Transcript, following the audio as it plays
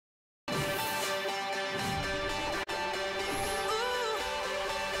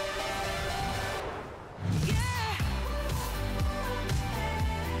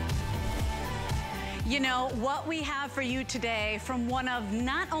You know, what we have for you today from one of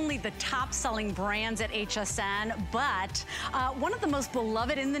not only the top selling brands at HSN, but one of the most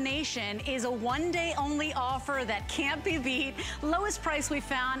beloved in the nation is a one-day only offer that can't be beat. Lowest price we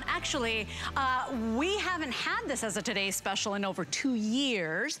found. Actually, we haven't had this as a today's special in over 2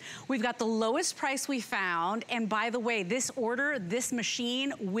 years. We've got the lowest price we found. And by the way, this order, this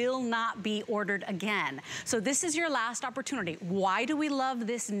machine will not be ordered again. So this is your last opportunity. Why do we love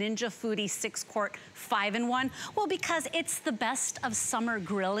this Ninja Foodi 6-quart 5-in-1? Well, because it's the best of summer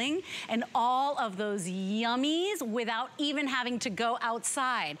grilling and all of those yummies without even having to go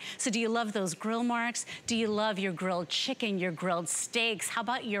outside. So do you love those grill marks? Do you love your grilled chicken, your grilled steaks? How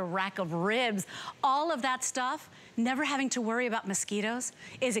about your rack of ribs? All of that stuff. Never having to worry about mosquitoes.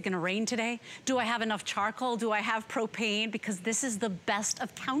 Is it gonna rain today? Do I have enough charcoal? Do I have propane? Because this is the best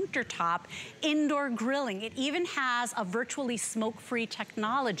of countertop indoor grilling. It even has a virtually smoke-free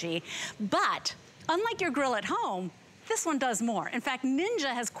technology, but unlike your grill at home, this one does more. In fact, Ninja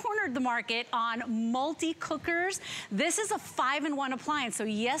has cornered the market on multi-cookers. This is a 5-in-1 appliance. So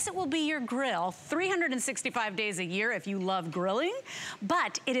yes, it will be your grill 365 days a year if you love grilling,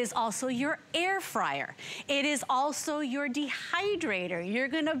 but it is also your air fryer. It is also your dehydrator. You're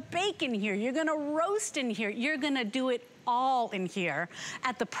gonna bake in here. You're gonna roast in here. You're gonna do it all in here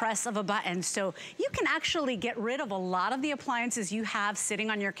at the press of a button. So you can actually get rid of a lot of the appliances you have sitting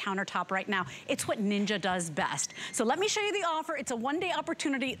on your countertop right now. It's what Ninja does best. So let me show you the offer. It's a one-day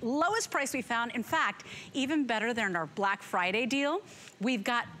opportunity, lowest price we found. In fact, even better than our Black Friday deal. We've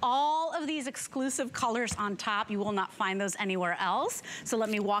got all of these exclusive colors on top. You will not find those anywhere else. So let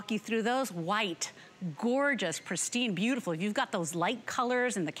me walk you through those. White, gorgeous, pristine, beautiful. You've got those light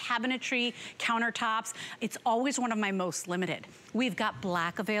colors in the cabinetry, countertops. It's always one of my most limited. We've got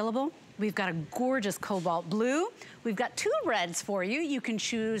black available. We've got a gorgeous cobalt blue. We've got 2 reds for you. You can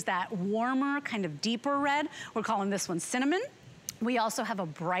choose that warmer, kind of deeper red. We're calling this one cinnamon. We also have a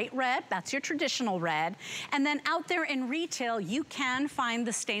bright red, that's your traditional red. And then out there in retail, you can find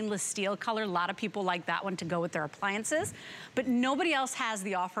the stainless steel color. A lot of people like that one to go with their appliances, but nobody else has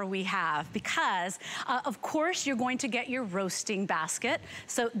the offer we have because, of course, you're going to get your roasting basket.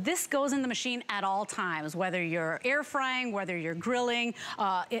 So this goes in the machine at all times, whether you're air frying, whether you're grilling,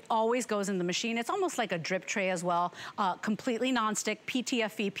 it always goes in the machine. It's almost like a drip tray as well, completely nonstick,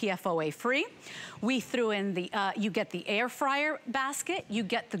 PTFE, PFOA free. We threw in the, you get the air fryer basket, you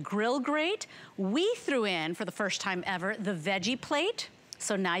get the grill grate. We threw in, for the first time ever, the veggie plate.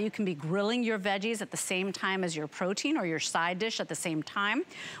 So now you can be grilling your veggies at the same time as your protein or your side dish at the same time.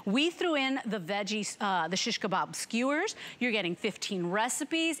 We threw in the veggies, the shish kebab skewers. You're getting 15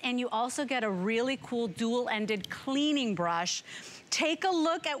 recipes, and you also get a really cool dual-ended cleaning brush. Take a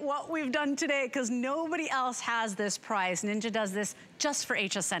look at what we've done today because nobody else has this price. Ninja does this just for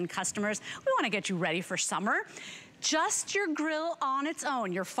HSN customers. We want to get you ready for summer. Just your grill on its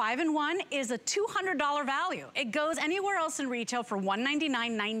own, your 5-in-1 is a $200 value. It goes anywhere else in retail for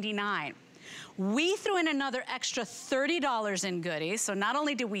 $199.99. We threw in another extra $30 in goodies. So not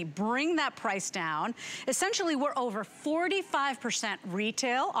only did we bring that price down, essentially we're over 45%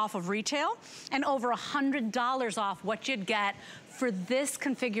 retail, off of retail, and over $100 off what you'd get for this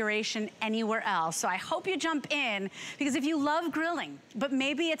configuration anywhere else. So I hope you jump in, because if you love grilling, but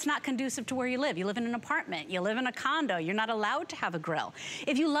maybe it's not conducive to where you live in an apartment, you live in a condo, you're not allowed to have a grill.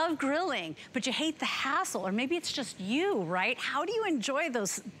 If you love grilling, but you hate the hassle, or maybe it's just you, right? How do you enjoy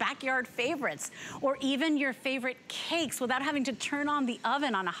those backyard favorites, or even your favorite cakes without having to turn on the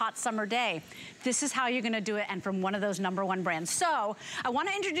oven on a hot summer day? This is how you're gonna do it, and from one of those #1 brands. So I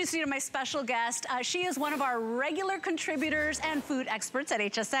wanna introduce you to my special guest. She is one of our regular contributors and food experts at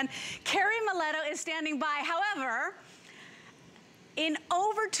HSN. Carrie Miletto is standing by. However, in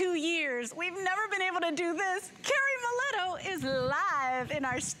over 2 years, we've never been able to do this. Carrie Miletto is live in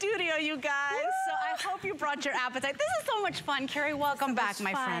our studio, you guys. Woo! So I hope you brought your appetite. This is so much fun. Carrie, welcome back,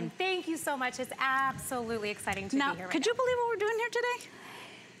 my friend. Thank you so much. It's absolutely exciting to be here right now. Could you believe what we're doing here today?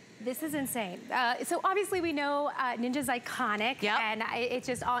 This is insane. So obviously we know Ninja's iconic, and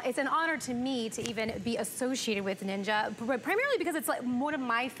it's an honor to me to even be associated with Ninja, primarily because it's like one of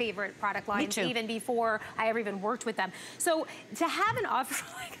my favorite product lines, even before I ever even worked with them. So to have an offer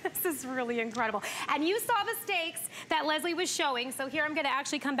like this is really incredible. And you saw the steaks that Leslie was showing, so here I'm gonna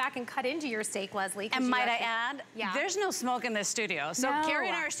actually come back and cut into your steak, Leslie. And might I add, there's no smoke in this studio. So Carrie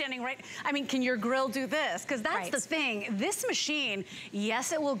and I are standing right, I mean, can your grill do this? Because that's the thing, this machine,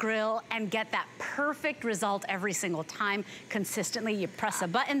 yes, it will grill grill and get that perfect result every single time, consistently. You press a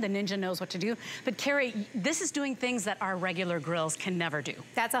button, the Ninja knows what to do. But Carrie, this is doing things that our regular grills can never do.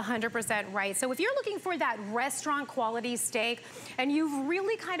 That's 100% right. So if you're looking for that restaurant quality steak, and you've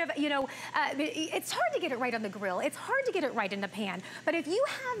really kind of, you know, it's hard to get it right on the grill. It's hard to get it right in the pan. But if you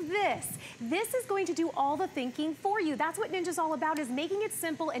have this is going to do all the thinking for you. That's what Ninja's all about, is making it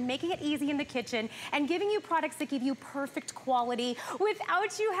simple and making it easy in the kitchen and giving you products that give you perfect quality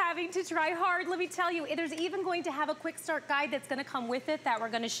without you having to try hard. Let me tell you, there's even going to have a quick start guide that's going to come with it that we're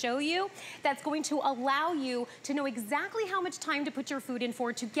going to show you, that's going to allow you to know exactly how much time to put your food in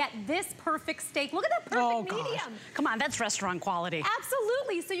for to get this perfect steak. Look at that perfect medium. Gosh. Come on, that's restaurant quality.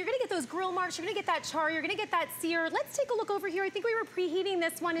 Absolutely. So you're going to get those grill marks, you're going to get that char, you're going to get that sear. Let's take a look over here. I think we were preheating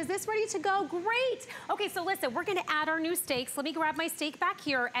this one. Is this ready to go? Great. Okay, so listen, we're going to add our new steaks. Let me grab my steak back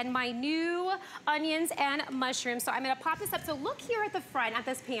here and my new onions and mushrooms. So I'm going to pop this up. So look here at the front at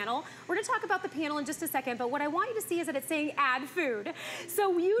this panel. We're going to talk about the panel in just a second, but what I want you to see is that it's saying add food.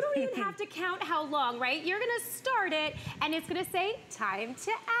 So you don't even have to count how long, right? You're going to start it and it's going to say time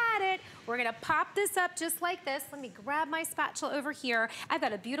to add it. We're gonna pop this up just like this. Let me grab my spatula over here. I've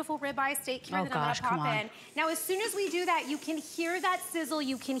got a beautiful ribeye steak here that I'm gonna pop in. Now, as soon as we do that, you can hear that sizzle,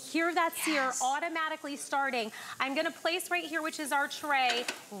 you can hear that sear automatically starting. I'm gonna place right here, which is our tray,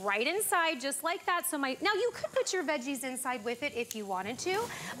 right inside, just like that. So now you could put your veggies inside with it if you wanted to,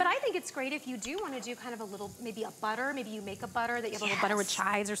 but I think it's great if you do wanna do kind of a little, maybe a butter, maybe you make a butter that you have a little butter with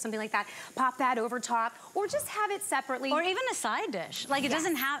chives or something like that. Pop that over top, or just have it separately. Or even a side dish. Like it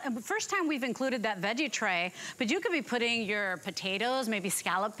doesn't have, first time we've included that veggie tray, but you could be putting your potatoes, maybe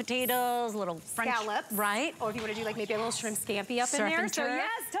scallop potatoes, little French, scallops, right? Or if you want to do like maybe a little shrimp scampi up in there. So yes,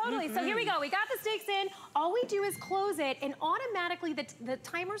 totally. So here we go. We got the steaks in. All we do is close it, and automatically the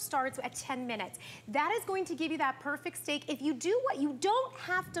timer starts at 10 minutes. That is going to give you that perfect steak. If you do what, you don't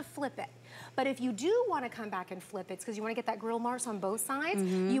have to flip it. But if you do want to come back and flip it, because you want to get that grill marks on both sides,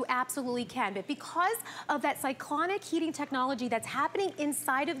 you absolutely can. But because of that cyclonic heating technology that's happening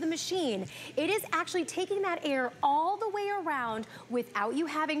inside of the machine, it is actually taking that air all the way around without you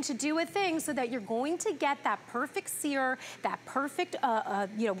having to do a thing, so that you're going to get that perfect sear, that perfect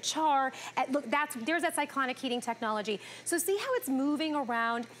char. Look, there's that cyclonic heating technology. So see how it's moving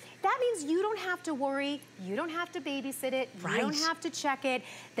around? That means you don't have to worry, you don't have to babysit it, you don't have to check it.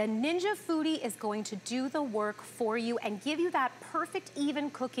 The Ninja Foodie is going to do the work for you and give you that perfect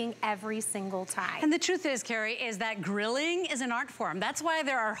even cooking every single time. And the truth is, Carrie, is that grilling is an art form. That's why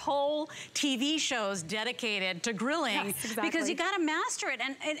there are whole TV shows dedicated to grilling, because you gotta master it.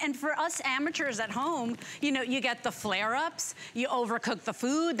 And for us amateurs at home, you know, you get the flare-ups, you overcook the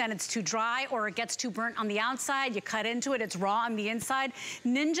food, then it's too dry or it gets too burnt on the outside, you cut into it, it's raw on the inside.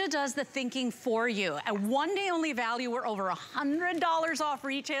 Ninja does the thinking for you. At one day only value, we're over $100 off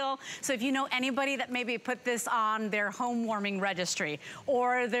retail. So if you know anybody that maybe put this on their home warming registry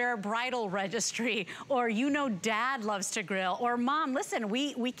or their bridal registry, or you know dad loves to grill, or mom, listen,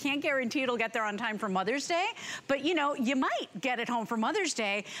 we can't guarantee it'll get there on time for Mother's Day, but you know, you might get it home for Mother's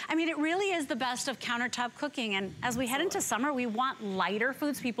Day. I mean, it really is the best of countertop cooking. And as we head into summer, we want lighter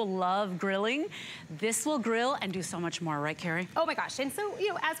foods. People love grilling. This will grill and do so much more, right, Carrie? Oh my gosh. And so, you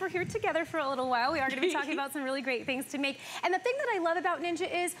know, as we're here together for a little while, we are going to be talking about some really great things to make. And the thing that I love about Ninja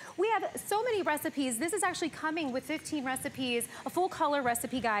is we have so many recipes. This is actually coming with 15 recipes, a full color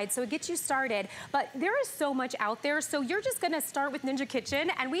recipe guide, so it gets you started. But there is so much out there, so you're just going to start with Ninja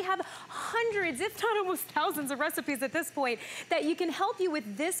Kitchen, and we have hundreds, if not almost thousands of recipes at this point that you can help you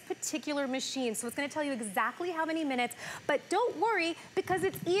with this particular machine. So it's going to tell you exactly how many minutes, but don't worry, because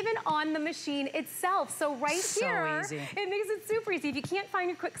it's even on the machine itself. So right here, it makes it super easy. If you can't find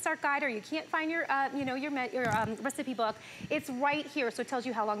your quick start guide, or you can't find your, your recipe book, it's right here. So it tells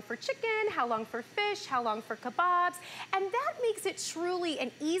you how long for chicken, how long for fish, how long for kebabs, and that makes it truly an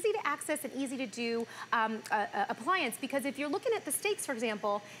easy to access and easy to do appliance. Because if you're looking at the steaks, for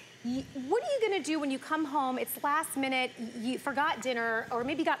example, what are you gonna do when you come home, it's last minute, you forgot dinner, or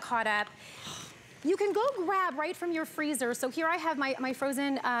maybe got caught up? You can go grab right from your freezer. So here I have my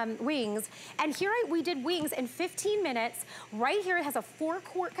frozen wings, and here we did wings in 15 minutes. Right here, it has a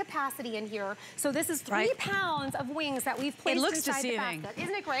 4-quart capacity in here. So this is 3 pounds of wings that we've placed inside the basket.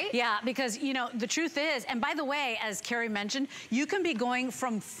 Isn't it great? Yeah, because you know, the truth is, and by the way, as Carrie mentioned, you can be going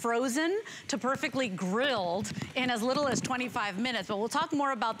from frozen to perfectly grilled in as little as 25 minutes, but we'll talk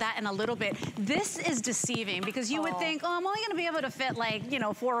more about that in a little bit. This is deceiving, because you would think, oh, I'm only gonna be able to fit like, you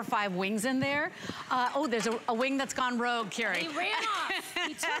know, 4 or 5 wings in there. Oh, there's a wing that's gone rogue, Carrie. He ran off.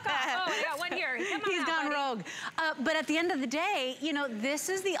 He took off. Oh, I got one here. Come on. He's gone rogue. But at the end of the day, you know, this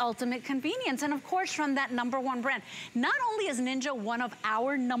is the ultimate convenience. And of course, from that #1 brand. Not only is Ninja one of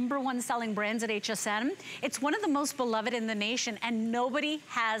our #1 selling brands at HSN, it's one of the most beloved in the nation, and nobody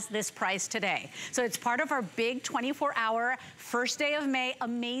has this price today. So it's part of our big 24-hour first day of May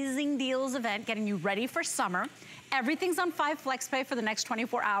amazing deals event, getting you ready for summer. Everything's on 5 FlexPay for the next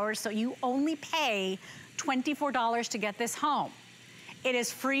 24 hours, so you only pay $24 to get this home. It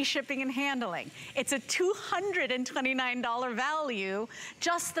is free shipping and handling. It's a $229 value.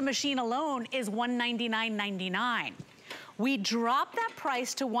 Just the machine alone is $199.99. We dropped that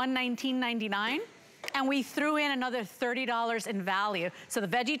price to $119.99. And we threw in another $30 in value. So the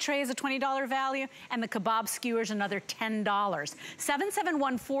veggie tray is a $20 value, and the kebab skewers another $10.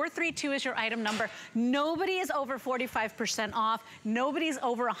 771432 is your item number. Nobody is over 45% off. Nobody's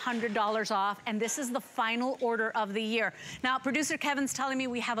over $100 off, and this is the final order of the year. Now, producer Kevin's telling me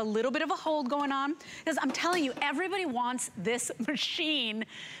we have a little bit of a hold going on, because I'm telling you, everybody wants this machine,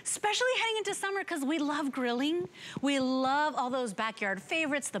 especially heading into summer, because we love grilling. We love all those backyard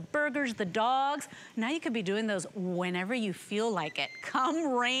favorites, the burgers, the dogs. Now you could be doing those whenever you feel like it.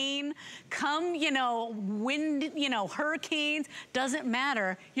 Come rain, come, you know, wind, you know, hurricanes, doesn't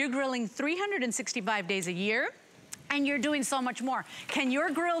matter. You're grilling 365 days a year. And you're doing so much more. Can your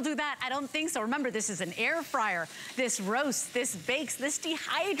grill do that? I don't think so. Remember, this is an air fryer. This roasts, this bakes, this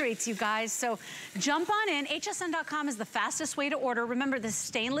dehydrates, you guys. So jump on in. HSN.com is the fastest way to order. Remember, this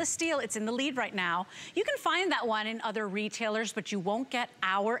stainless steel, it's in the lead right now. You can find that one in other retailers, but you won't get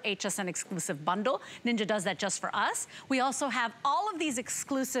our HSN exclusive bundle. Ninja does that just for us. We also have all of these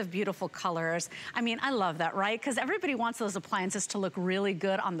exclusive, beautiful colors. I mean, I love that, right? Because everybody wants those appliances to look really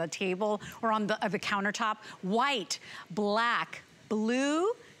good on the table or on the countertop. White, black,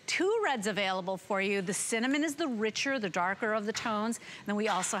 blue, 2 reds available for you. The cinnamon is the richer, the darker of the tones. And then we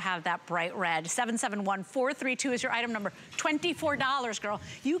also have that bright red. 771432 is your item number. $24, girl.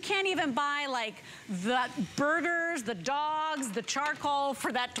 You can't even buy like the burgers, the dogs, the charcoal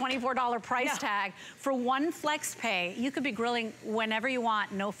for that $24 price tag. For 1 flex pay, you could be grilling whenever you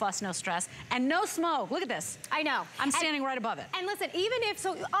want. No fuss, no stress, and no smoke. Look at this. I know. I'm standing right above it. And listen, even if,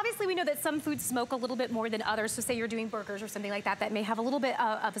 so obviously we know that some foods smoke a little bit more than others. So say you're doing burgers or something like that, that may have a little bit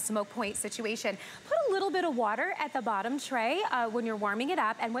of a smoke point situation. Put a little bit of water at the bottom tray when you're warming it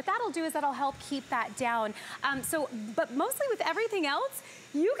up, and what that'll do is that'll help keep that down. But mostly with everything else,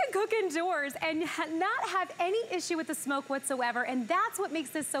 you can cook indoors and not have any issue with the smoke whatsoever, and that's what makes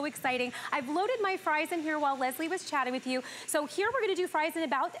this so exciting. I've loaded my fries in here while Leslie was chatting with you. So here we're gonna do fries in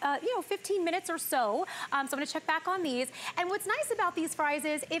about 15 minutes or so. So I'm gonna check back on these. And what's nice about these fries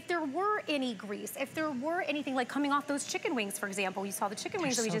is if there were any grease, if there were anything like coming off those chicken wings, for example, you saw the chicken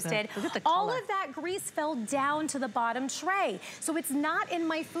wings that we just did, all of that grease fell down to the bottom tray. So it's not in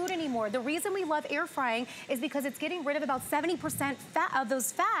my food anymore. The reason we love air frying is because it's getting rid of about 70% fat of those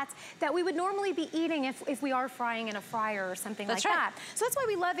fats that we would normally be eating if we are frying in a fryer or something like that. So that's why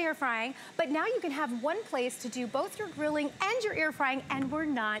we love air frying. But now you can have one place to do both your grilling and your air frying, and we're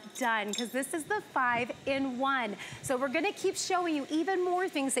not done, because this is the 5-in-1. So we're gonna keep showing you even more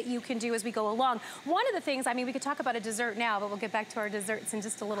things that you can do as we go along. One of the things, I mean, we could talk about a dessert now, but we'll get back to our desserts in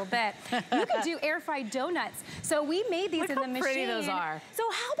just a little bit. You could do air fried donuts. So we made these in the machine. Look how pretty those are. So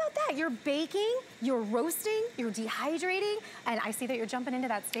how about that? You're baking, you're roasting, you're dehydrating, and I see that you're jumping into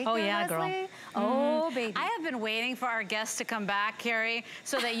that steak. Oh yeah, Leslie. Girl. Oh, baby. I have been waiting for our guests to come back, Carrie,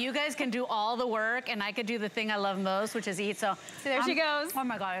 so that you guys can do all the work and I could do the thing I love most, which is eat. So there she goes. Oh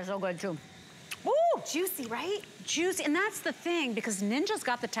my God, it's so good too. Ooh, juicy, right? Juicy, and that's the thing, because Ninja's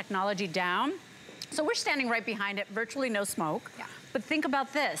got the technology down. So we're standing right behind it, virtually no smoke. Yeah. But think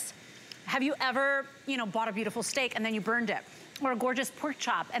about this. Have you ever, bought a beautiful steak and then you burned it? Or a gorgeous pork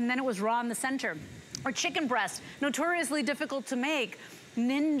chop and then it was raw in the center? Or chicken breast, notoriously difficult to make.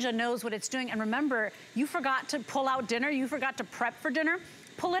 Ninja knows what it's doing. And remember, you forgot to pull out dinner, you forgot to prep for dinner,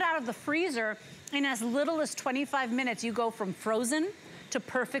 pull it out of the freezer, in as little as 25 minutes, you go from frozen to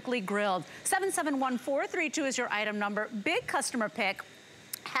perfectly grilled. 771432 is your item number. Big customer pick.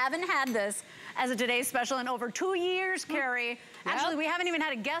 Haven't had this as a today's special in over 2 years, Carrie. Actually, we haven't even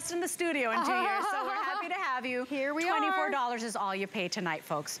had a guest in the studio in 2 years, so we're happy to have you. Here we are. $24 is all you pay tonight,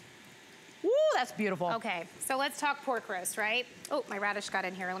 folks. Woo, that's beautiful. Okay, so let's talk pork roast, right? Oh, my radish got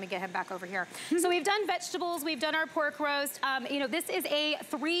in here. Let me get him back over here. So we've done vegetables, we've done our pork roast. This is a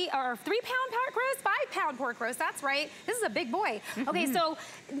 3-pound pork roast, 5-pound pork roast. That's right. This is a big boy. Okay, so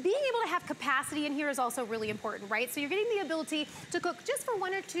being able to have capacity in here is also really important, right? So you're getting the ability to cook just for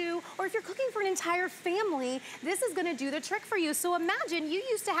 1 or 2, or if you're cooking for an entire family, this is gonna do the trick for you. So imagine you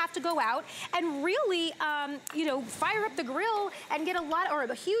used to have to go out and really, fire up the grill and get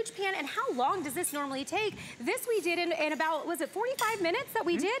a huge pan. And how long long does this normally take? This we did in about, was it 45 minutes that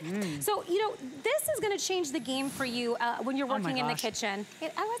we did? So, you know, this is gonna change the game for you when you're working in the kitchen.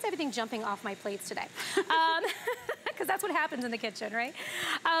 I love everything jumping off my plates today. Because that's what happens in the kitchen, right?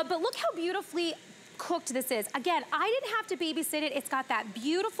 But look how beautifully cooked this is. Again, I didn't have to babysit it. It's got that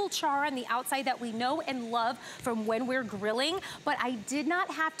beautiful char on the outside that we know and love from when we're grilling, but I did not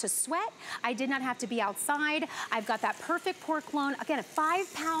have to sweat. I did not have to be outside. I've got that perfect pork loin. Again, a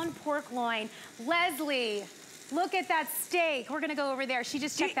 5-pound pork loin. Leslie, look at that steak. We're gonna go over there. She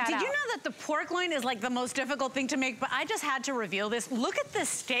just checked that out. Did you know that the pork loin is like the most difficult thing to make, but I just had to reveal this. Look at the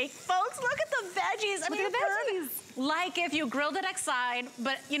steak, folks. Look at the veggies. Look at the veggies. Like if you grilled it outside,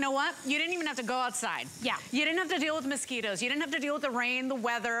 but you know what? You didn't even have to go outside. Yeah. You didn't have to deal with mosquitoes. You didn't have to deal with the rain, the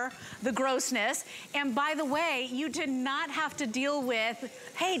weather, the grossness. And by the way, you did not have to deal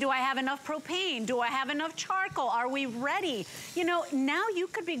with, hey, do I have enough propane? Do I have enough charcoal? Are we ready? You know, now you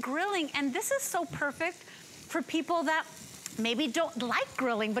could be grilling, and this is so perfect for people that maybe don't like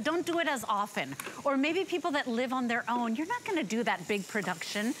grilling, but don't do it as often. Or maybe people that live on their own. You're not gonna do that big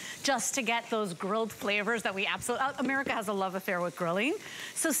production just to get those grilled flavors that we absolutely, America has a love affair with grilling.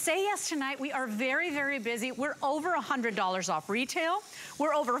 So say yes tonight. We are very, very busy. We're over $100 off retail.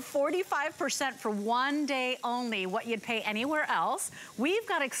 We're over 45% for one day only, what you'd pay anywhere else. We've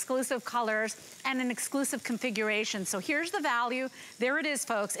got exclusive colors and an exclusive configuration. So here's the value. There it is,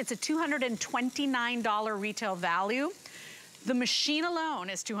 folks. It's a $229 retail value. The machine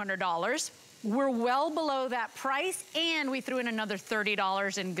alone is $200. We're well below that price, and we threw in another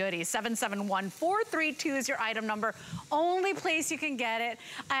 $30 in goodies. 771432 is your item number. Only place you can get it.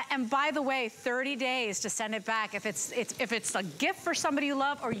 And by the way, 30 days to send it back. If it's a gift for somebody you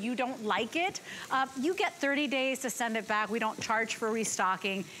love or you don't like it, you get 30 days to send it back. We don't charge for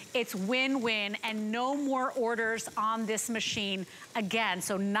restocking. It's win-win, and no more orders on this machine again.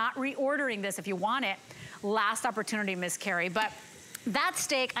 So not reordering this if you want it. Last opportunity, Miss Carrie. But that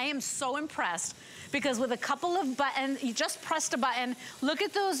steak, I am so impressed because with a couple of buttons, you just pressed a button. Look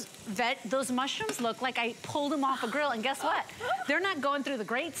at those mushrooms look like I pulled them off a grill, and guess what? They're not going through the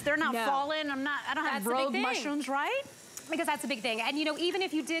grates. They're not falling. I don't have rogue mushrooms, right? Because that's a big thing. And you know, even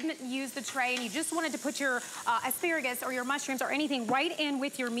if you didn't use the tray and you just wanted to put your asparagus or your mushrooms or anything right in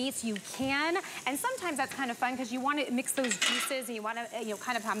with your meats, you can. And sometimes that's kind of fun because you want to mix those juices and you want to, you know,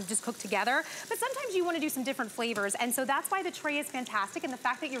 kind of have them just cook together. But sometimes you want to do some different flavors. And so that's why the tray is fantastic. And the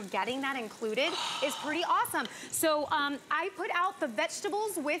fact that you're getting that included is pretty awesome. So I put out the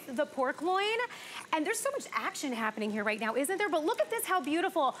vegetables with the pork loin. And there's so much action happening here right now, isn't there? But look at this, how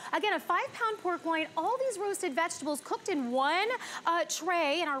beautiful. Again, a 5-pound pork loin, all these roasted vegetables cooked in one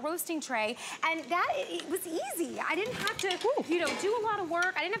tray, in our roasting tray, and it was easy. I didn't have to, you know, do a lot of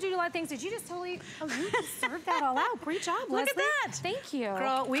work. I didn't have to do a lot of things. Did you just totally, you just served that all out. Great job, Leslie. Look at that. Thank you.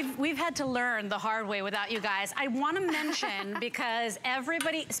 Girl, we've had to learn the hard way without you guys. I want to mention, because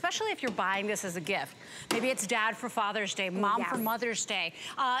everybody, especially if you're buying this as a gift, maybe it's dad for Father's Day, mom for Mother's Day,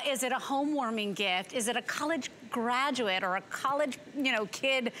 is it a home warming gift? Is it a college graduate or a college, you know,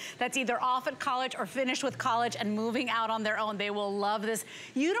 kid that's either off at college or finished with college and moving out on their own? They will love this.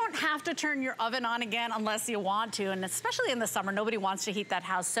 You don't have to turn your oven on again unless you want to, and especially in the summer, nobody wants to heat that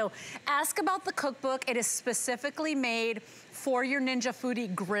house. So ask about the cookbook. It is specifically made for your Ninja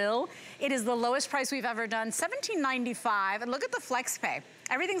Foodie grill. It is the lowest price we've ever done, $17.95, and look at the flex pay.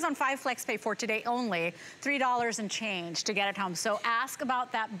 Everything's on 5 flex pay for today only, $3 and change to get it home. So ask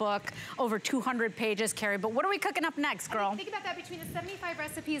about that book, over 200 pages, Carrie. But what are we cooking up next, girl? I mean, think about that, between the 75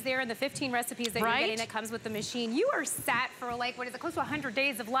 recipes there and the 15 recipes that you're getting that comes with the machine. You are set for, like, what is it, close to 100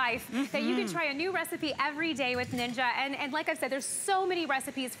 days of life that you can try a new recipe every day with Ninja. And like I said, there's so many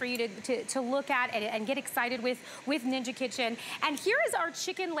recipes for you to look at and get excited with Ninja Kitchen. And here is our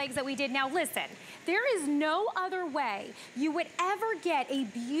chicken legs that we did. Now listen, there is no other way you would ever get a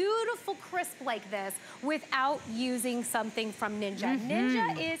beautiful crisp like this without using something from Ninja.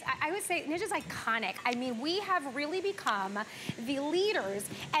 Ninja is, I would say, Ninja's iconic. I mean, we have really become the leaders,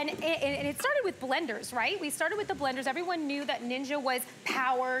 and it started with blenders, right? We started with the blenders. Everyone knew that Ninja was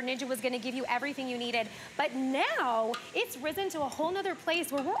power. Ninja was gonna give you everything you needed. But now it's risen to a whole nother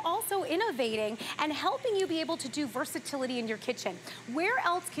place where we're also innovating and helping you be able to do versatility in your kitchen. Where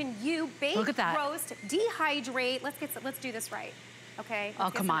else can you bake, roast, dehydrate? Let's do this right. Okay,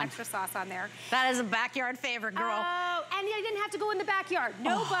 let's get some extra sauce on there. That is a backyard favorite, girl. Oh, and I didn't have to go in the backyard.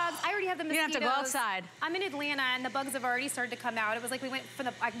 No bugs. I already have the mosquitoes. You don't have to go outside. I'm in Atlanta, and the bugs have already started to come out. It was like we went for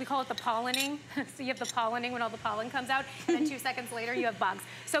we call it the pollinating. So you have the pollinating when all the pollen comes out, and then 2 seconds later you have bugs.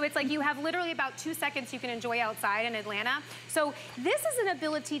 So it's like you have literally about 2 seconds you can enjoy outside in Atlanta. So this is an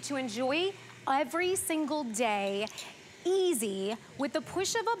ability to enjoy every single day easy with the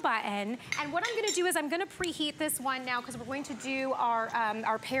push of a button. And what I'm gonna do is I'm gonna preheat this one now because we're going to do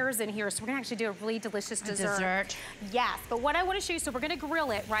our pears in here. So we're gonna actually do a really delicious dessert. Yes, but what I wanna show you, so we're gonna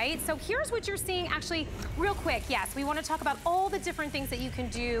grill it, right? So here's what you're seeing actually real quick. Yes, we wanna talk about all the different things that you can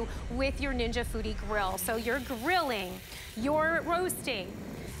do with your Ninja Foodi grill. So you're grilling, you're roasting,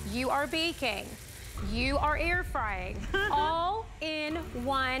 you are baking, you are air frying, all in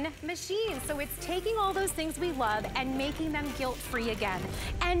one machine. So it's taking all those things we love and making them guilt-free again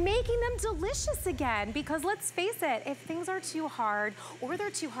and making them delicious again, because let's face it, if things are too hard or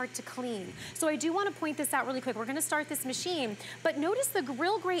they're too hard to clean. So I do want to point this out really quick. We're going to start this machine, but notice the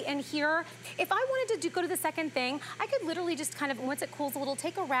grill grate in here. If I wanted to go to the second thing, I could literally just kind of, once it cools a little,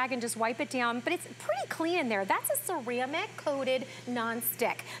 take a rag and just wipe it down, but it's pretty clean in there. That's a ceramic coated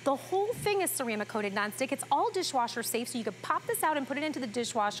non-stick. The whole thing is ceramic coated non-stick. It's all dishwasher safe, so you could pop this out and put it into the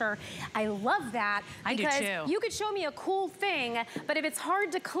dishwasher. I love that. I do too. You could show me a cool thing, but if it's hard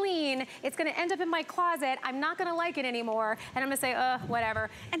to clean, it's gonna end up in my closet. I'm not gonna like it anymore, and I'm gonna say, whatever.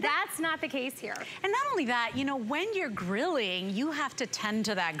 And that's not the case here. And not only that, you know, when you're grilling, you have to tend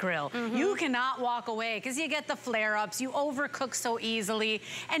to that grill. You cannot walk away because you get the flare-ups, you overcook so easily,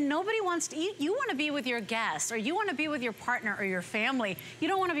 and nobody wants to eat. You wanna be with your guests, or you wanna be with your partner or your family. You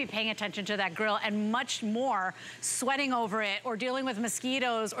don't wanna be paying attention to that grill, and much more sweating over it, or dealing with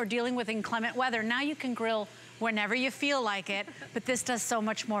mosquitoes, or dealing with inclement weather. Now you can grill whenever you feel like it, but this does so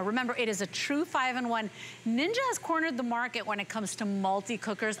much more. Remember, it is a true 5-in-1. Ninja has cornered the market when it comes to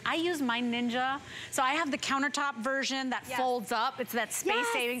multi-cookers. I use my Ninja, so I have the countertop version that folds up. It's that space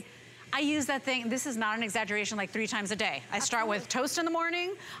saving. I use that thing, this is not an exaggeration, like 3 times a day. I start with toast in the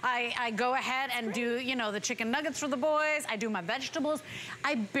morning. I go ahead and do, you know, the chicken nuggets for the boys. I do my vegetables.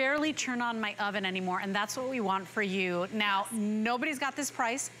 I barely turn on my oven anymore, and that's what we want for you. Now, nobody's got this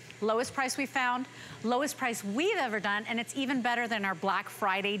price. Lowest price we found, lowest price we've ever done, and it's even better than our Black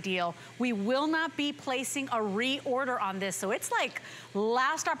Friday deal. We will not be placing a reorder on this, so it's like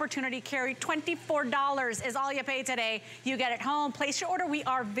last opportunity, Carrie. $24 is all you pay today. You get it home, place your order. We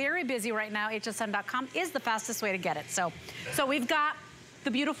are very busy right now. HSN.com is the fastest way to get it. So we've got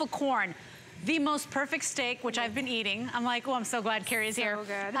the beautiful corn. The most perfect steak, which I've been eating. I'm like, oh, I'm so glad Carrie's here. So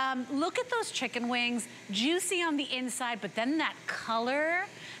good. Look at those chicken wings, juicy on the inside, but then that color,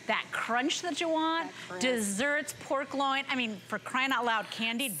 that crunch that you want, desserts, pork loin. I mean, for crying out loud,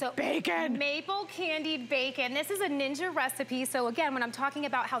 candied bacon. Maple candied bacon. This is a Ninja recipe. So again, when I'm talking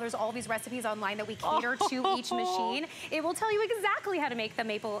about how there's all these recipes online that we cater to each machine, it will tell you exactly how to make the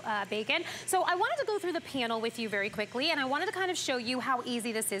maple bacon. So I wanted to go through the panel with you very quickly, and I wanted to kind of show you how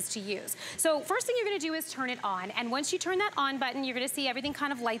easy this is to use. So first thing you're gonna do is turn it on. And once you turn that on button, you're gonna see everything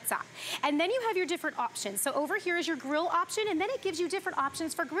kind of lights up. And then you have your different options. So over here is your grill option, and then it gives you different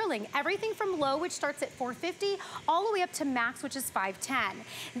options for grilling. Everything from low, which starts at 450, all the way up to max, which is 510.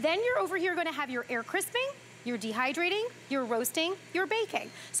 Then you're over here gonna have your air crisping, your dehydrating, your roasting, your baking.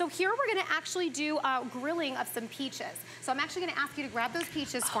 So here we're gonna actually do grilling of some peaches. So I'm actually gonna ask you to grab those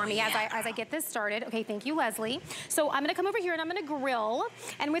peaches for me as I get this started. Okay, thank you, Leslie. So I'm gonna come over here and I'm gonna grill.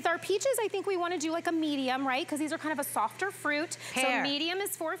 And with our peaches, I think we wanna do like a medium, right? Because these are kind of a softer fruit. Pear. So medium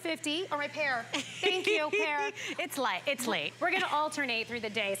is 450. All right, pear. Thank you, pear. It's light, it's late. We're gonna alternate through the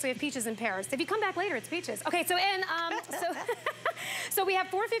day. So we have peaches and pears. If you come back later, it's peaches. Okay, so so we have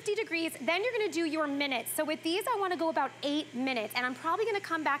 450 degrees. Then you're gonna do your minutes. So with these, I wanna go about 8 minutes. And I'm probably gonna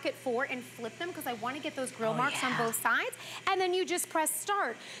come back at 4 and flip them because I wanna get those grill marks on both sides. And then you just press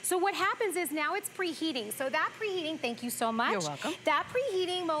start. So what happens is now it's preheating. So that preheating, thank you so much. You're welcome. That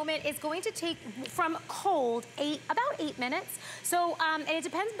preheating moment is going to take from cold about 8 minutes. So, and it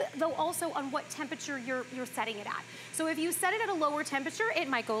depends though also on what temperature you're setting it at. So if you set it at a lower temperature, it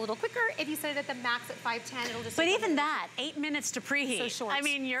might go a little quicker. If you set it at the max at 510, it'll just. But even that, 8 minutes to preheat. So short. I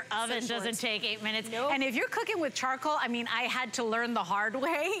mean, your oven doesn't take 8 minutes. Nope. And if you're cooking with charcoal, I mean, I had to learn the hard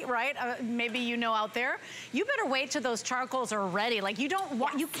way, right? Maybe you know out there. You better wait till those charcoals are ready. Like you don't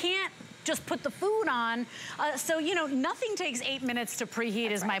want, you can't just put the food on. So, you know, nothing takes 8 minutes to preheat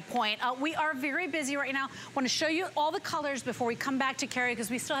is my point. We are very busy right now. I want to show you all the colors before we come back to Carrie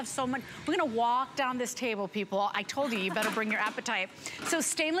because we still have so much. We're going to walk down this table, people. I told you, you better bring your appetite. So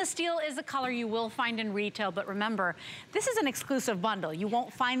stainless steel is the color you will find in retail, but remember, this is an exclusive bundle. You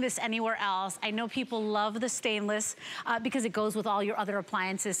won't find this anywhere else. I know people love the stainless because it goes with all your other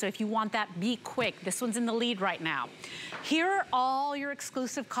appliances. So if you want that, be quick. This one's in the lead right now. Here are all your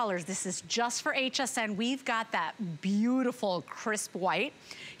exclusive colors. This is just for HSN. We've got that beautiful crisp white.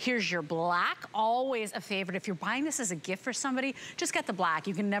 Here's your black, always a favorite. If you're buying this as a gift for somebody, just get the black.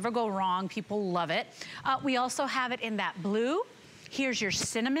 You can never go wrong. People love it. We also have it in that blue. Here's your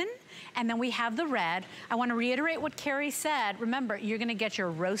cinnamon. And then we have the red. I wanna reiterate what Carrie said. Remember, you're gonna get your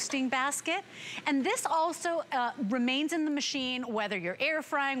roasting basket. And this also remains in the machine, whether you're air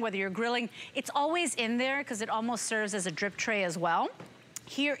frying, whether you're grilling. It's always in there because it almost serves as a drip tray as well.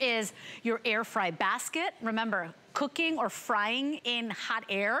 Here is your air fry basket. Remember, cooking or frying in hot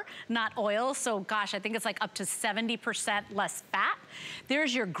air, not oil. So gosh, I think it's like up to 70% less fat.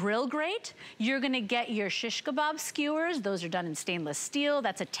 There's your grill grate. You're gonna get your shish kebab skewers. Those are done in stainless steel.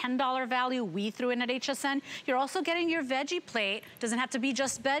 That's a $10 value we threw in at HSN. You're also getting your veggie plate. Doesn't have to be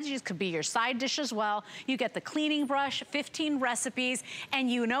just veggies, could be your side dish as well. You get the cleaning brush, 15 recipes,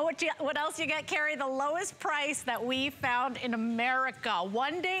 and you know what else you get, Carrie? The lowest price that we found in America.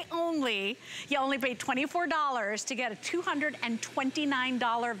 One day only, you only pay $24 to get a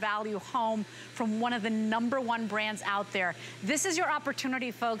 $229 value home from one of the #1 brands out there. This is your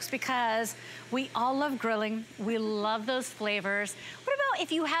opportunity, folks, because we all love grilling. We love those flavors. What about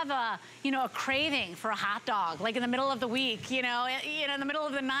if you have a craving for a hot dog, like in the middle of the week, in the middle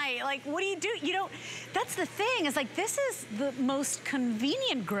of the night? Like, what do? That's the thing, is like, this is the most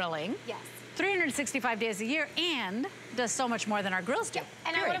convenient grilling. Yes. 365 days a year, and does so much more than our grills do. Yeah.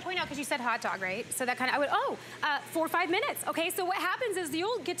 And I want to point out, because you said hot dog, right? So that kind of, 4 or 5 minutes. Okay, so what happens is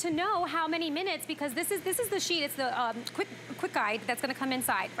you'll get to know how many minutes, because this is the sheet. It's the quick guide that's going to come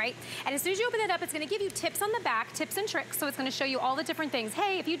inside, right? And as soon as you open it up, it's going to give you tips on the back, tips and tricks. So it's going to show you all the different things.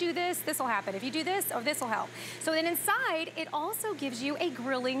 Hey, if you do this, this will happen. If you do this, or this will help. So then inside, it also gives you a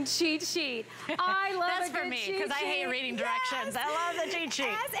grilling cheat sheet. I love That's for me, because I hate reading directions. Yes. I love the cheat sheet.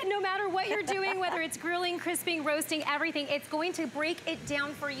 Yes, and no matter what you're doing, whether it's grilling, crisping, roasting, everything, it's going to break it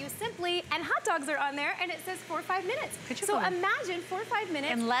down for you simply. And hot dogs are on there, and it says 4 or 5 minutes. So imagine 4 or 5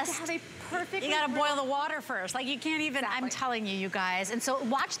 minutes to have a perfect. You gotta boil the water first. Like, you can't even. Exactly. I'm telling you, you guys. And so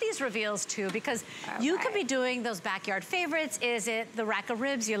watch these reveals too, because you could be doing those backyard favorites. Is it the rack of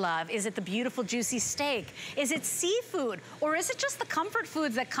ribs you love? Is it the beautiful juicy steak? Is it seafood? Or is it just the comfort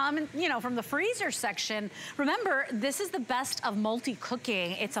foods that come in, from the freezer section? Remember, this is the best of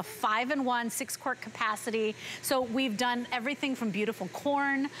multi-cooking. It's a 5-in-1, 6-quart capacity. So we've done everything from beautiful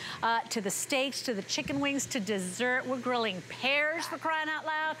corn to the steaks, to the chicken wings, to dessert. We're grilling pears, for crying out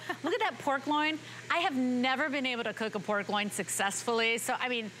loud. Look at that pork loin. I have never been able to cook a pork loin successfully. So, I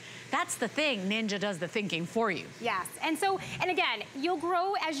mean, that's the thing. Ninja does the thinking for you. Yes. And again, you'll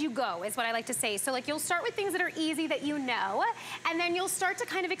grow as you go, is what I like to say. So, like, you'll start with things that are easy that you know, and then you'll start to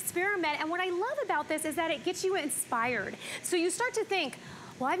kind of experiment. And what I love about this is that it gets you inspired. So you start to think,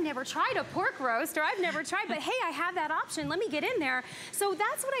 well, I've never tried a pork roast, or I've never tried, but hey, I have that option. Let me get in there. So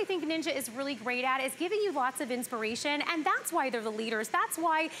that's what I think Ninja is really great at, is giving you lots of inspiration, and that's why they're the leaders. That's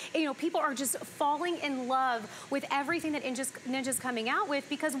why, people are just falling in love with everything that Ninja's coming out with,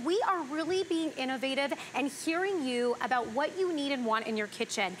 because we are really being innovative and hearing you about what you need and want in your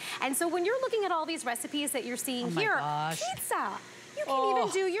kitchen. And so when you're looking at all these recipes that you're seeing here, pizza. You can even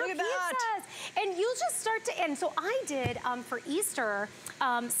do your pizzas. And you'll just start to, and so I did for Easter,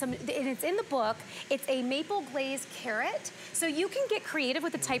 and it's in the book, it's a maple glazed carrot. So you can get creative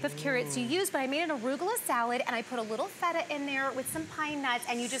with the type of carrots you use, but I made an arugula salad, and I put a little feta in there with some pine nuts,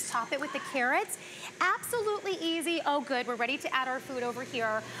 and you just top it with the carrots. Absolutely easy. Oh, good, we're ready to add our food over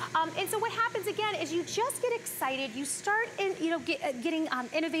here. And so what happens again is you just get excited. You start getting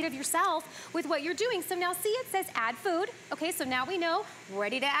innovative yourself with what you're doing. So now see, it says add food. Okay, so now we know,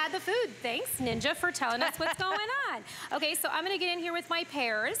 ready to add the food. Thanks, Ninja, for telling us what's going on. Okay, so I'm gonna get in here with my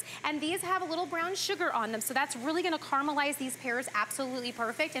pears, and these have a little brown sugar on them, so that's really gonna caramelize these pears absolutely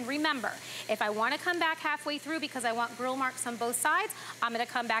perfect. And remember, if I wanna come back halfway through because I want grill marks on both sides, I'm gonna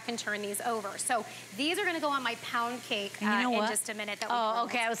come back and turn these over. So these are gonna go on my pound cake in just a minute.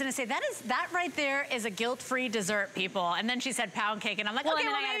 Okay, I was gonna say, that right there is a guilt-free dessert, people. And then she said pound cake, and I'm like, well, okay,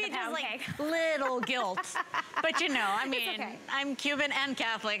 well, maybe just like little guilt. But I mean, I'm Cuban and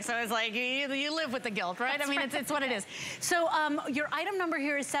Catholic, so it's like, you live with the guilt, right? That's I mean, it's what it is. So your item number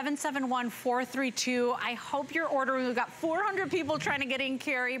here is 771432. I hope you're ordering. We've got 400 people trying to get in,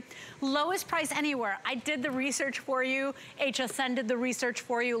 Carrie. Lowest price anywhere. I did the research for you. HSN did the research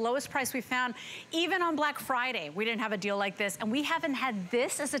for you. Lowest price we found. Even on Black Friday, we didn't have a deal like this, and we haven't had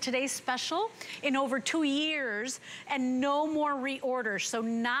this as a today's special in over 2 years, and no more reorders. So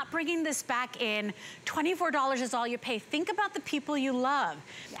not bringing this back in. $24 is all you pay. Think about the people you love.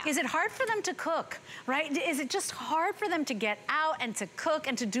 Yeah. Is it hard for them to cook, right? Is it just hard for them to get out and to cook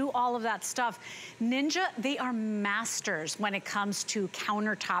and to do all of that stuff? Ninja, they are masters when it comes to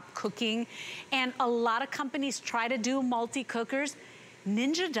countertop cooking, and a lot of companies try to do multi-cookers.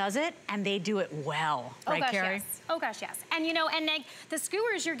 Ninja does it, and they do it well. Right, Carrie? Yes. Oh gosh, yes. And you know, and like the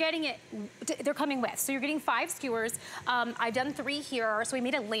skewers, you're getting it, they're coming with. So you're getting 5 skewers. I've done 3 here. So we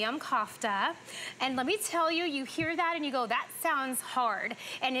made a lamb kofta. And let me tell you, you hear that and you go, that sounds hard.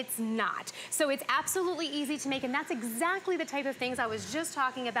 And it's not. So it's absolutely easy to make. And that's exactly the type of things I was just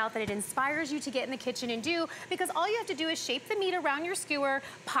talking about, that it inspires you to get in the kitchen and do, because all you have to do is shape the meat around your skewer,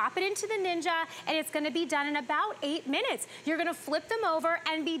 pop it into the Ninja, and it's gonna be done in about 8 minutes. You're gonna flip them over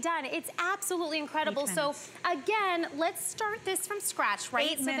and be done. It's absolutely incredible. So again, let's start this from scratch,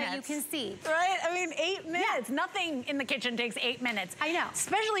 right? 8 minutes. So that you can see. Right? I mean, 8 minutes. Yeah. Nothing in the kitchen takes 8 minutes. I know.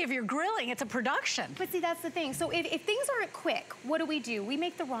 Especially if you're grilling, it's a production. But see, that's the thing. So if things aren't quick, what do? We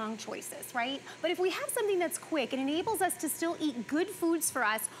make the wrong choices, right? But if we have something that's quick, it enables us to still eat good foods for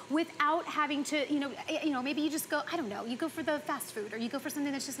us without having to, you know, maybe you just go, I don't know, you go for the fast food, or you go for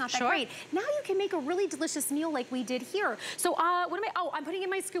something that's just not that great. Now you can make a really delicious meal like we did here. So I'm putting in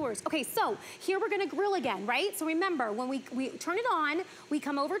my skewers. Okay, so here we're gonna grill again, right? So remember, when we turn it on, we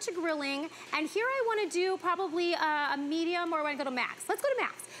come over to grilling, and here I wanna do probably a medium, or I wanna go to max. Let's go to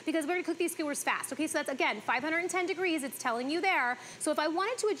max, because we're gonna cook these skewers fast. Okay, so that's, again, 510 degrees, it's telling you there. So if I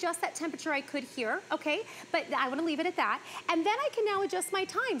wanted to adjust that temperature, I could here, okay? But I wanna leave it at that. And then I can now adjust my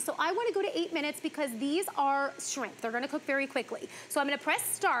time. So I wanna go to 8 minutes, because these are shrimp. They're gonna cook very quickly. So I'm gonna press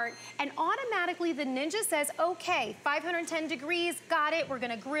start, and automatically the Ninja says, okay, 510 degrees, got it. We're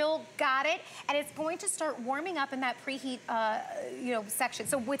gonna grill, got it. And it's going to start warming up in that preheat, section.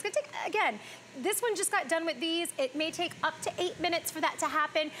 So it's gonna take, again, this one just got done with these. It may take up to 8 minutes for that to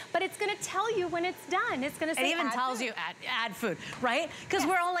happen, but it's gonna tell you when it's done. It's gonna say it even tells you add food, right? Because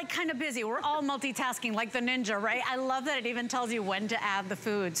we're all like kind of busy. We're all multitasking like the Ninja, right? I love that it even tells you when to add the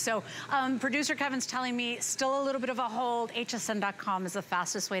food. So producer Kevin's telling me still a little bit of a hold. HSN.com is the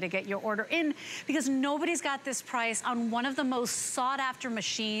fastest way to get your order in, because nobody's got this price on one of the most sought after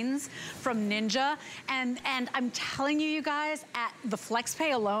machines from Ninja. And I'm telling you, you guys, at the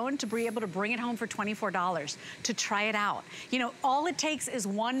FlexPay alone, to be able to bring it home for $24 to try it out. You know, all it takes is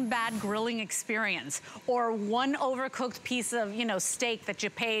one bad grilling experience, or one overcooked piece of, you know, steak that you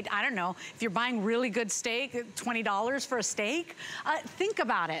paid, I don't know, if you're buying really good steak, $20 for a steak. Think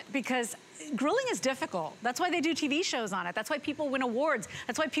about it, because grilling is difficult. That's why they do TV shows on it. That's why people win awards.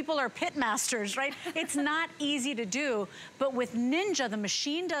 That's why people are pit masters, right? It's not easy to do, but with Ninja, the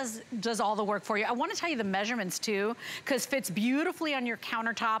machine does all the work for you. I want to tell you the measurements too, because fits beautifully on your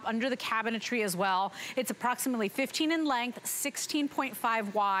countertop, under the cabinetry as well. It's approximately 15 in length,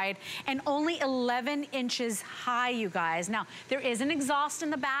 16.5 wide, and only 11 inches high, you guys. Now, there is an exhaust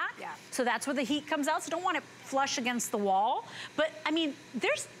in the back, so that's where the heat comes out, so don't want it flush against the wall. But, I mean,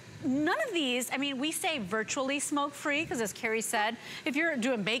 there's none of these, I mean, we say virtually smoke-free, because as Carrie said, if you're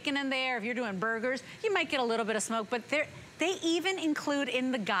doing bacon in there, if you're doing burgers, you might get a little bit of smoke, but they even include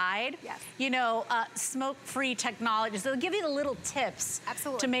in the guide, you know, smoke-free technology. So they'll give you the little tips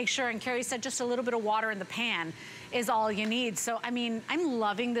to make sure, and Carrie said just a little bit of water in the pan is all you need. So, I mean, I'm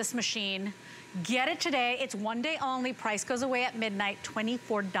loving this machine. Get it today. It's one day only. Price goes away at midnight.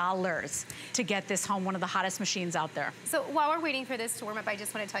 $24 to get this home. One of the hottest machines out there. So while we're waiting for this to warm up, I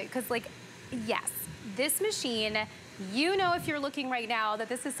just want to tell you, because like, yes, this machine, you know, if you're looking right now, that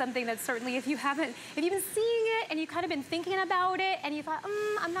this is something that certainly, if you've been seeing it and you've kind of been thinking about it and you thought,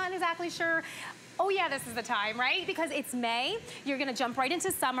 I'm not exactly sure, oh yeah, this is the time, right? Because it's May, you're gonna jump right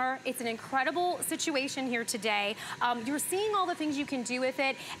into summer. It's an incredible situation here today. You're seeing all the things you can do with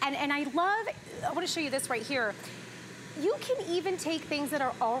it. And I wanna show you this right here. You can even take things that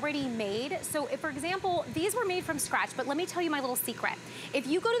are already made. So if, for example, these were made from scratch, but let me tell you my little secret. If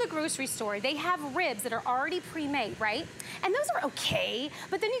you go to the grocery store, they have ribs that are already pre-made, right? And those are okay,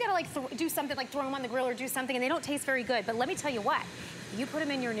 but then you gotta like do something like throw them on the grill or do something, and they don't taste very good. But let me tell you what, you put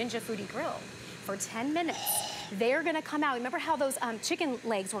them in your Ninja Foodie grill for 10 minutes, they're gonna come out. Remember how those chicken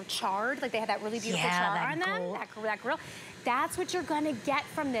legs were charred? Like they had that really beautiful char on them, that grill. That's what you're gonna get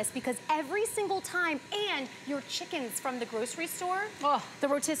from this, because every single time, and your chickens from the grocery store, the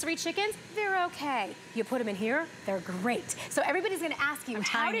rotisserie chickens, they're okay. You put them in here, they're great. So everybody's gonna ask you,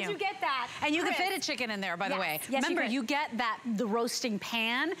 how did you get that? And you can fit a chicken in there, by the way. Yes, remember, you get the roasting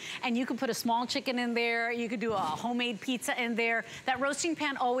pan, and you can put a small chicken in there, you could do a homemade pizza in there. That roasting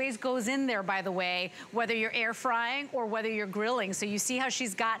pan always goes in there, by the way, whether you're air frying or whether you're grilling. So you see how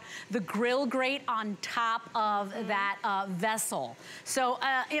she's got the grill grate on top of that vessel. So,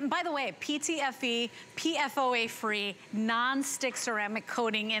 and by the way, PTFE, PFOA free, non-stick ceramic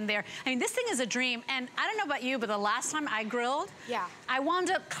coating in there. I mean, this thing is a dream. And I don't know about you, but the last time I grilled, I wound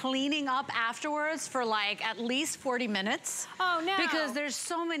up cleaning up afterwards for like at least 40 minutes. Oh no. Because there's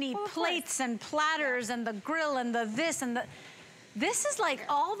so many plates and platters and the grill and the this and the, This is like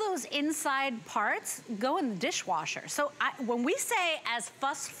all those inside parts go in the dishwasher. So when we say as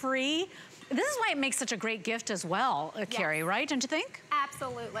fuss-free, this is why it makes such a great gift as well, Carrie, right? Don't you think?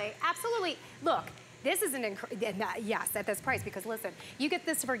 Absolutely, absolutely. Look, this is yes, at this price, because listen, you get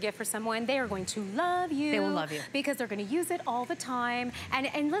this for a gift for someone, they are going to love you. They will love you. Because they're gonna use it all the time.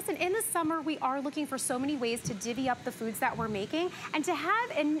 And listen, in the summer, we are looking for so many ways to divvy up the foods that we're making. And to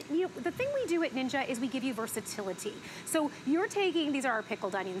have, and you know, the thing we do at Ninja is we give you versatility. So you're taking, these are our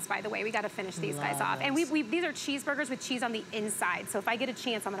pickled onions, by the way. We gotta finish these guys off. And these are cheeseburgers with cheese on the inside. So if I get a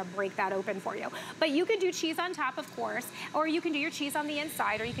chance, I'm gonna break that open for you. But you can do cheese on top, of course, or you can do your cheese on the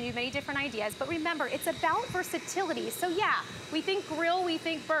inside, or you can do many different ideas. But remember, it's about versatility. So yeah, we think grill, we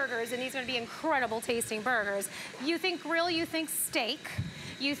think burgers, and these are gonna be incredible tasting burgers. You think grill, you think steak.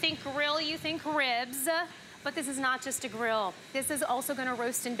 You think grill, you think ribs. But this is not just a grill. This is also gonna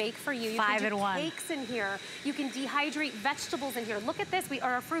roast and bake for you. You can do cakes in here. You can dehydrate vegetables in here. Look at this,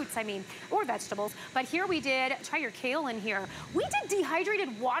 or fruits, I mean, or vegetables. But here we did, try your kale in here. We did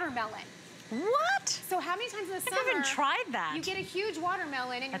dehydrated watermelon. What? So how many times in the summer, I haven't tried that. You get a huge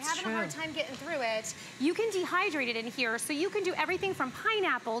watermelon and you're having true. a hard time getting through it. You can dehydrate it in here. So you can do everything from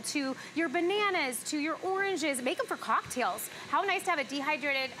pineapple to your bananas to your oranges. Make them for cocktails. How nice to have a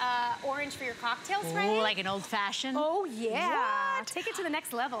dehydrated orange for your cocktails, right? Ooh, like an old fashioned? Oh yeah. What? Take it to the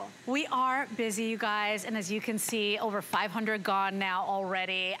next level. We are busy, you guys, and as you can see, over 500 gone now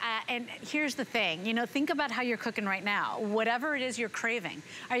already. And here's the thing, you know, think about how you're cooking right now. Whatever it is you're craving.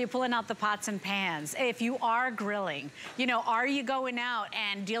 Are you pulling out the pots and pans? If you are grilling, you know, are you going out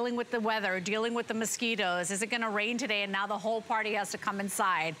and dealing with the weather, dealing with the mosquitoes? Is it gonna rain today and now the whole party has to come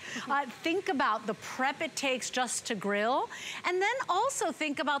inside? Think about the prep it takes just to grill. And then also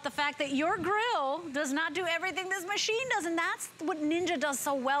think about the fact that your grill does not do everything this machine does. And that's what Ninja does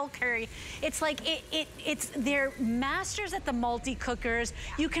so well, Carrie. It's like, they're masters at the multi-cookers.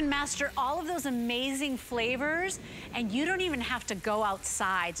 You can master all of those amazing flavors and you don't even have to go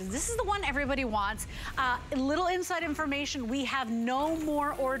outside. So this is the one everybody wants. Little inside information, we have no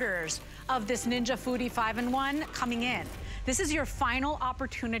more orders of this Ninja Foodie 5-in-1 coming in. This is your final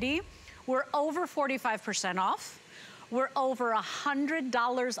opportunity. We're over 45% off. We're over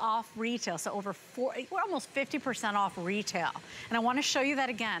 $100 off retail, so we're almost 50% off retail. And I wanna show you that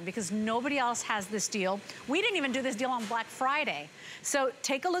again because nobody else has this deal. We didn't even do this deal on Black Friday. So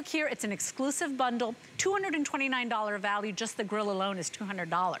take a look here, it's an exclusive bundle, $229 value, just the grill alone is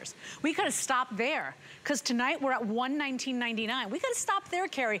 $200. We could have stopped there, because tonight we're at $119.99. We could have stopped there,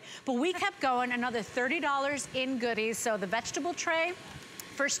 Carrie, but we kept going, another $30 in goodies. So the vegetable tray,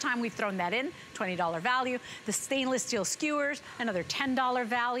 first time we've thrown that in, $20 value. The stainless steel skewers, another $10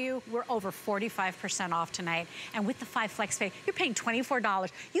 value. We're over 45% off tonight. And with the 5 flex pay, you're paying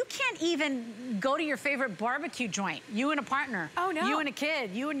 $24. You can't even go to your favorite barbecue joint, you and a partner. Oh no. You and a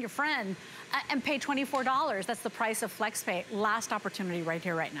kid, you and your friend, and pay $24. That's the price of flex pay. Last opportunity right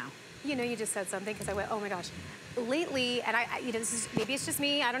here, right now. You know, you just said something because I went, oh my gosh. Lately, and you know, this is, maybe it's just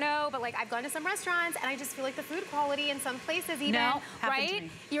me, I don't know, but like I've gone to some restaurants and I just feel like the food quality in some places even,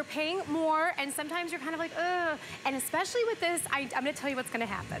 right? You're paying more and sometimes you're kind of like, ugh. And especially with this, I'm gonna tell you what's gonna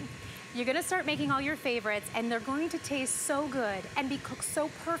happen. You're gonna start making all your favorites and they're going to taste so good and be cooked so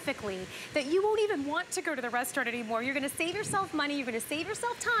perfectly that you won't even want to go to the restaurant anymore. You're gonna save yourself money, you're gonna save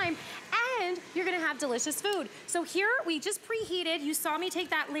yourself time, and you're gonna have delicious food. So here, we just preheated. You saw me take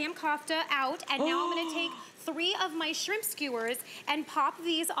that lamb kofta out, and now I'm gonna take 3 of my shrimp skewers and pop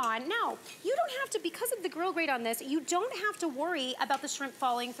these on. Now, you don't have to, because of the grill grate on this, you don't have to worry about the shrimp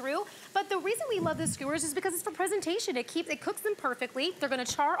falling through. But the reason we love the skewers is because it's for presentation. It cooks them perfectly. They're gonna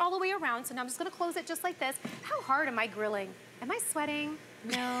char all the way around. So now I'm just gonna close it just like this. How hard am I grilling? Am I sweating?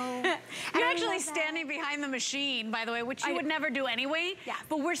 No. You're actually standing behind the machine, by the way, which you would never do anyway. Yeah.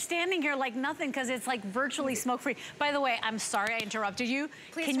 But we're standing here like nothing because it's like virtually smoke-free. By the way, I'm sorry I interrupted you.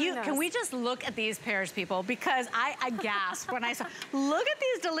 Please can we just look at these pears, people? Because I gasped when I saw, look at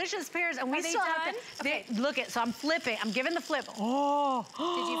these delicious pears. And we still have to, look at, so I'm flipping, I'm giving the flip. Oh.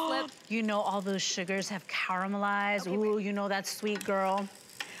 Did you flip? You know all those sugars have caramelized. Okay, ooh, you know that sweet girl.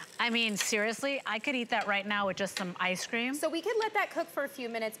 I mean, seriously, I could eat that right now with just some ice cream. So we could let that cook for a few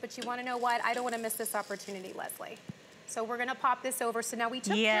minutes, but you wanna know what? I don't wanna miss this opportunity, Leslie. So we're gonna pop this over. So now we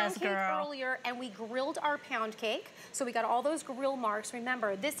took pound cake earlier and we grilled our pound cake. So we got all those grill marks.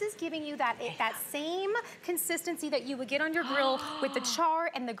 Remember, this is giving you that same consistency that you would get on your grill with the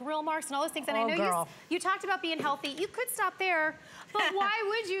char and the grill marks and all those things. And I know you talked about being healthy. You could stop there, but why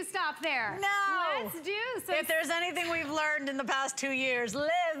would you stop there? No. Let's do. So if there's anything we've learned in the past 2 years, live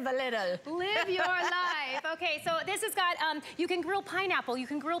a little. Live your life. life. Okay, so this has got, you can grill pineapple, you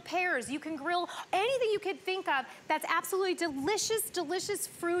can grill pears, you can grill anything you could think of that's absolutely delicious, delicious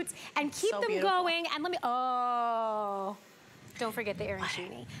fruits, and keep them going. And let me, don't forget the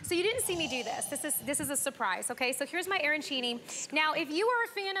arancini. So you didn't see me do this. This is a surprise, okay? So here's my arancini. Now, if you are a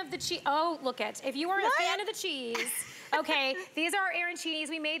fan of the cheese, if you are a fan of the cheese, okay, these are our arancinis.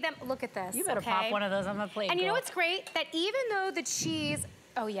 We made them, look at this. You better pop one of those on the plate, And you know what's great? That even though the cheese,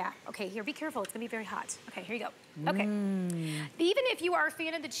 oh yeah, okay, here, be careful, it's gonna be very hot. Okay, here you go. Okay. Even if you are a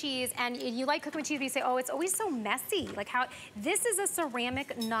fan of the cheese and you like cooking with cheese, but you say, oh, it's always so messy. Like how, this is a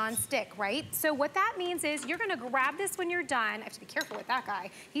ceramic non-stick, right? So what that means is you're gonna grab this when you're done. I have to be careful with that guy.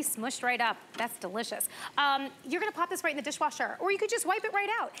 He's smushed right up. That's delicious. You're gonna pop this right in the dishwasher, or you could just wipe it right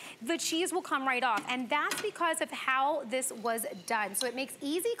out. The cheese will come right off. And that's because of how this was done. So it makes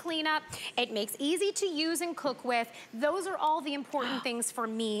easy cleanup. It makes easy to use and cook with. Those are all the important things for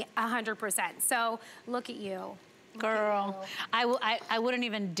me, 100%. So look at you. Girl, I wouldn't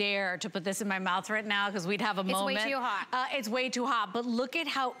even dare to put this in my mouth right now because we'd have a moment. It's way too hot. It's way too hot, but look at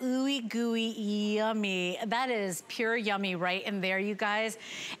how ooey gooey yummy. That is pure yummy right in there, you guys.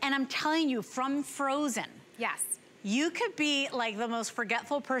 And I'm telling you, from frozen. Yes. You could be like the most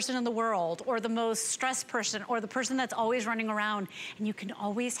forgetful person in the world, or the most stressed person, or the person that's always running around, and you can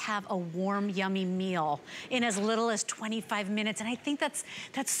always have a warm, yummy meal in as little as 25 minutes. And I think that's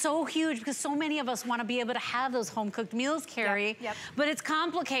so huge because so many of us want to be able to have those home-cooked meals, Carrie. Yep. But it's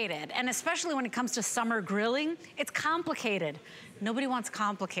complicated, and especially when it comes to summer grilling, it's complicated. Nobody wants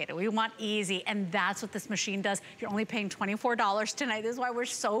complicated. We want easy, and that's what this machine does. You're only paying $24 tonight. This is why we're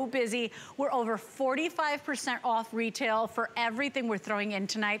so busy. We're over 45% off retail for everything we're throwing in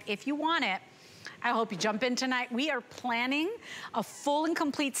tonight. If you want it, I hope you jump in tonight. We are planning a full and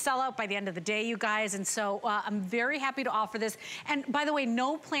complete sellout by the end of the day, you guys, and so I'm very happy to offer this. And by the way,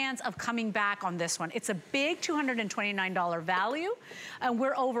 no plans of coming back on this one. It's a big $229 value, and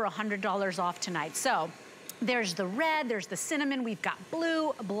we're over $100 off tonight. So there's the red, there's the cinnamon, we've got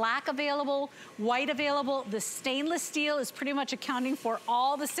blue, black available, white available. The stainless steel is pretty much accounting for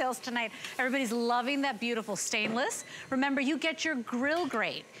all the sales tonight. Everybody's loving that beautiful stainless. Remember, you get your grill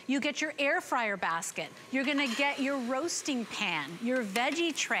grate, you get your air fryer basket, you're gonna get your roasting pan, your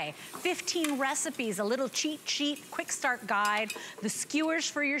veggie tray, 15 recipes, a little cheat sheet, quick start guide, the skewers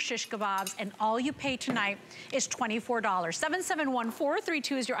for your shish kebabs, and all you pay tonight is $24.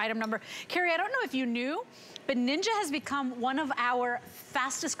 771432 is your item number. Carrie, I don't know if you knew, but Ninja has become one of our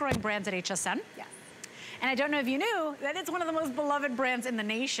fastest growing brands at HSN. Yeah. And I don't know if you knew that it's one of the most beloved brands in the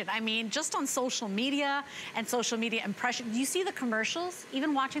nation. I mean, just on social media and social media impression. You see the commercials?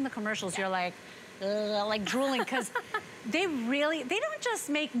 Even watching the commercials, you're like drooling, because they don't just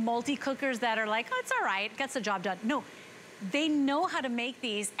make multi-cookers that are like, oh, it's all right, gets the job done. No, they know how to make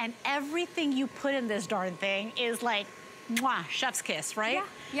these, and everything you put in this darn thing is like, mwah, chef's kiss, right? Yeah,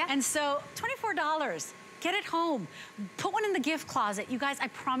 yeah. And so, $24. Get it home. Put one in the gift closet. You guys, I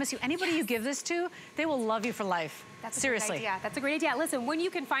promise you, anybody you give this to, they will love you for life. That's seriously. A great idea. That's a great idea. Listen, when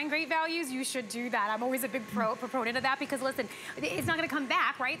you can find great values, you should do that. I'm always a big proponent of that because, listen, it's not going to come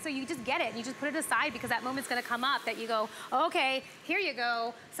back, right? So you just get it and you just put it aside because that moment's going to come up that you go, okay, here you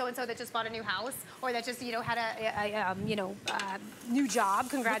go. So-and-so that just bought a new house, or that just, had a new job.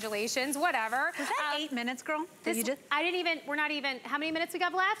 Congratulations, whatever. Was that 8 minutes, girl? We're not even, how many minutes we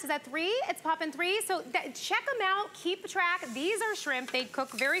got left? Is that 3? It's popping 3. So check them out, keep track. These are shrimp. They cook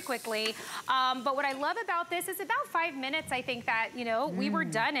very quickly. But what I love about this is about 5 minutes, I think that, we were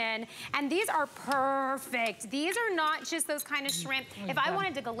done in. And these are perfect. These are not just those kind of shrimp. If I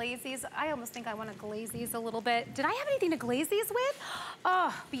wanted to glaze these, I almost think I want to glaze these a little bit. Did I have anything to glaze these with?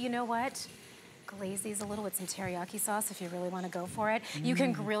 Oh, but you know what? Glaze these a little with some teriyaki sauce if you really want to go for it. You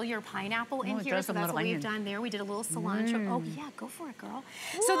can grill your pineapple in here, so that's what we've done there. We did a little cilantro. Oh yeah, go for it, girl.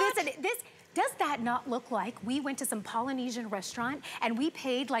 What? So this does that not look like we went to some Polynesian restaurant and we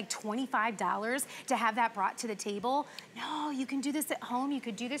paid like $25 to have that brought to the table? No, you can do this at home. You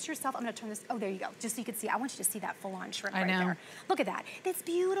could do this yourself. I'm gonna turn this, oh, there you go. Just so you can see. I want you to see that full-on shrimp right there. Look at that. That's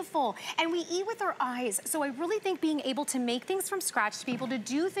beautiful. And we eat with our eyes. So I really think being able to make things from scratch, to be able to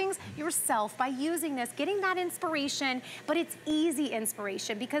do things yourself by using this, getting that inspiration, but it's easy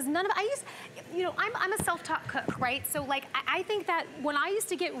inspiration because I'm a self-taught cook, right? So like, I think that when I used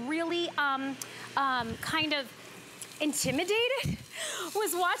to get really kind of intimidated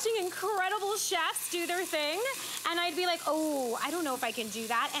was watching incredible chefs do their thing, and I'd be like, oh, I don't know if I can do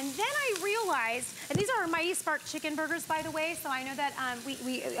that. And then I realized, and these are our Mighty Spark chicken burgers, by the way, so I know that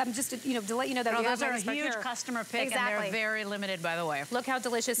I'm just, to let you know that those are a huge customer pick, exactly. And they're very limited, by the way. Look how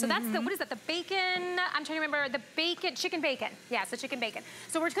delicious. So that's the, what is that, the bacon? I'm trying to remember, the bacon, chicken bacon. Yeah, it's the chicken bacon.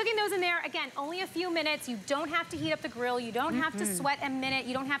 So we're cooking those in there. Again, only a few minutes. You don't have to heat up the grill. You don't have to sweat a minute.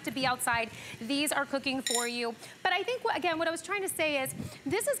 You don't have to be outside. These are cooking for you. But I think, again, what I was trying to say is,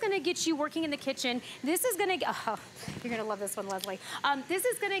 this is gonna get you working in the kitchen. This is gonna, oh, you're gonna love this one, Leslie. This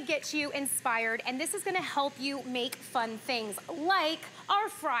is gonna get you inspired, and this is gonna help you make fun things, like our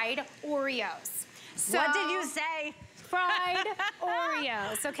fried Oreos. So, what did you say? Fried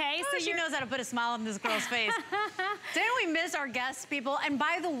Oreos, okay? Oh, so she knows how to put a smile on this girl's face. Didn't we miss our guests, people? And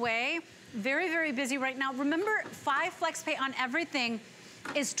by the way, very, very busy right now. Remember, 5 FlexPay on everything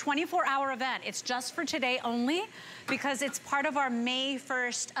is 24-hour event. It's just for today only because it's part of our May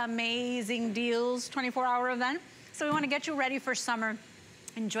 1st amazing deals 24-hour event. So we want to get you ready for summer.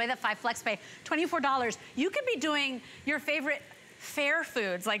 Enjoy that 5 FlexPay, $24. You could be doing your favorite fair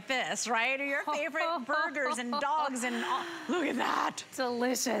foods like this, right? Or your favorite burgers and dogs and all. Look at that.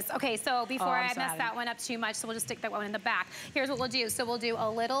 Delicious. Okay, so before I mess that one up too much, so we'll just stick that one in the back. Here's what we'll do. So we'll do a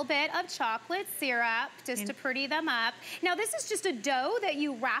little bit of chocolate syrup just to pretty them up. Now this is just a dough that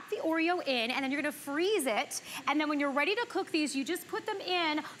you wrap the Oreo in, and then you're gonna freeze it. And then when you're ready to cook these, you just put them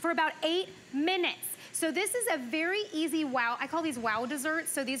in for about 8 minutes. So this is a very easy wow. I call these wow desserts.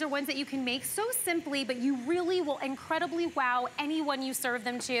 So these are ones that you can make so simply, but you really will incredibly wow anyone you serve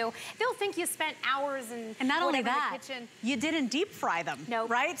them to. They'll think you spent hours and not only that, in the kitchen. You didn't deep fry them,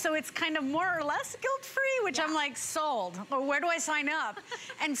 right? So it's kind of more or less guilt-free, which I'm like, sold. Or where do I sign up?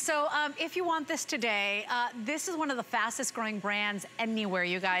 And so if you want this today, this is one of the fastest growing brands anywhere,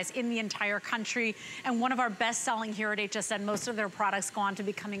 you guys, in the entire country, and one of our best selling here at HSN. Most of their products go on to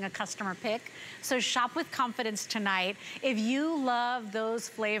becoming a customer pick. So shop with confidence tonight. If you love those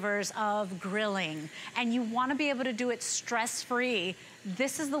flavors of grilling and you want to be able to do it stress-free,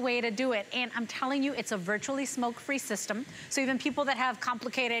 this is the way to do it. And I'm telling you, it's a virtually smoke-free system. So even people that have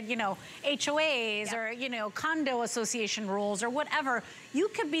complicated, HOAs or, condo association rules or whatever, you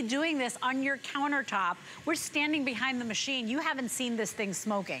could be doing this on your countertop. We're standing behind the machine. You haven't seen this thing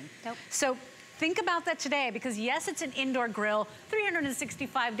smoking. Nope. So think about that today, because yes, it's an indoor grill,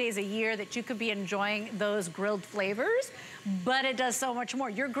 365 days a year that you could be enjoying those grilled flavors, but it does so much more.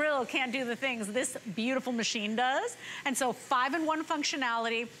 Your grill can't do the things this beautiful machine does. And so 5-in-1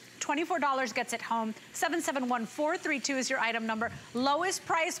 functionality, $24 gets it home. 771432 is your item number. Lowest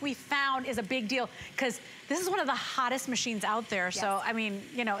price we found is a big deal because this is one of the hottest machines out there. Yes. So, I mean,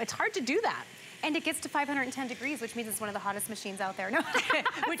 it's hard to do that. And it gets to 510 degrees, which means it's one of the hottest machines out there. No.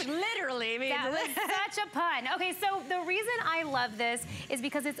 Which literally means that was such a pun. Okay, so the reason I love this is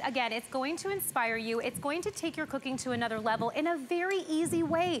because it's going to inspire you. It's going to take your cooking to another level in a very easy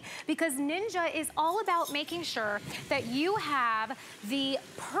way, because Ninja is all about making sure that you have the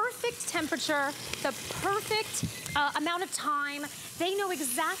perfect temperature, the perfect amount of time. They know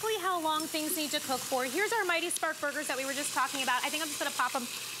exactly how long things need to cook for. Here's our Mighty Spark burgers that we were just talking about. I think I'm just gonna pop them.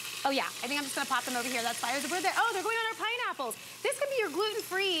 Oh yeah, I think I'm just gonna pop them over here. That's fine. They're there. Oh, they're going on our pineapples. This could be your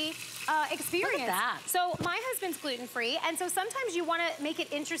gluten-free experience. Look at that. So my husband's gluten-free, and so sometimes you wanna make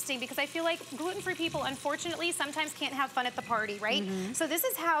it interesting, because I feel like gluten-free people, unfortunately, sometimes can't have fun at the party, right? So this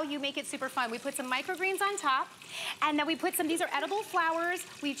is how you make it super fun. We put some microgreens on top, and then we put these are edible flowers.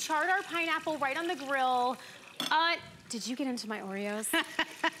 We charred our pineapple right on the grill. Did you get into my Oreos?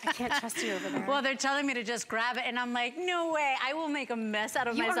 I can't trust you over there. Well, they're telling me to just grab it, and I'm like, no way. I will make a mess out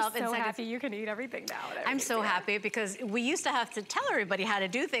of myself. You are so happy you can eat everything now. I'm so happy, because we used to have to tell everybody how to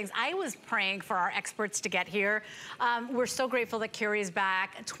do things. I was praying for our experts to get here. We're so grateful that Carrie's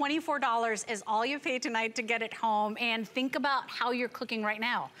back. $24 is all you pay tonight to get it home. And think about how you're cooking right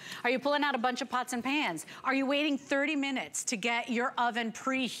now. Are you pulling out a bunch of pots and pans? Are you waiting 30 minutes to get your oven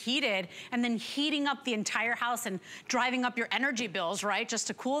preheated and then heating up the entire house and driving up your energy bills, right, just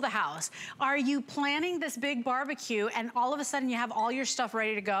to cool the house? Are you planning this big barbecue and all of a sudden you have all your stuff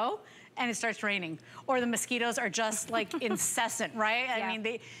ready to go and it starts raining, or the mosquitoes are just like incessant, right? Yeah. I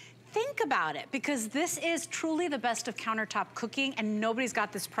mean, think about it, because this is truly the best of countertop cooking, and nobody's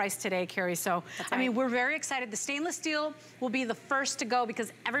got this price today, Carrie. So, I mean, we're very excited. The stainless steel will be the first to go,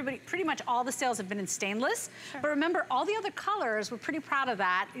 because pretty much all the sales have been in stainless. But remember, all the other colors, we're pretty proud of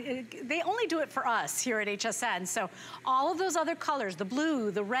that. They only do it for us here at HSN. So all of those other colors, the blue,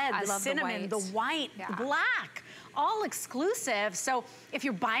 the red, the cinnamon, the white, the black, all exclusive. So if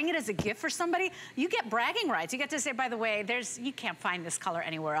you're buying it as a gift for somebody, you get bragging rights. You get to say, by the way, you can't find this color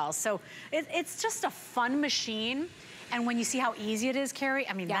anywhere else. So it's just a fun machine. And when you see how easy it is, Carrie,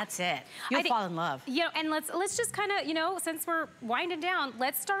 I mean, that's it. You'll fall in love. You know, and let's just kind of, you know, since we're winding down,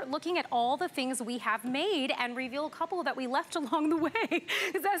 let's start looking at all the things we have made and reveal a couple that we left along the way.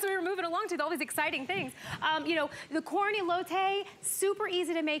 Because as we were moving along to all these exciting things. You know, the corn elote, super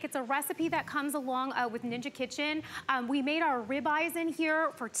easy to make. It's a recipe that comes along with Ninja Kitchen. We made our ribeyes in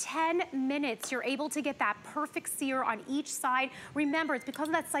here for 10 minutes. You're able to get that perfect sear on each side. Remember, it's because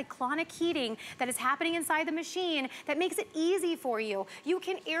of that cyclonic heating that is happening inside the machine that makes it easy for you. You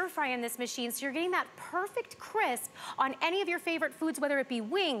can air fry in this machine, so you're getting that perfect crisp on any of your favorite foods, whether it be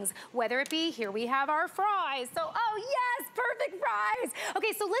wings, whether it be, here we have our fries. So, oh yes, perfect fries.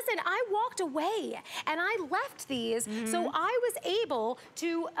 Okay, so listen, I walked away and I left these, so I was able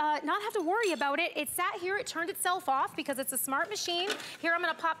to not have to worry about it. It sat here, it turned itself off because it's a smart machine. Here, I'm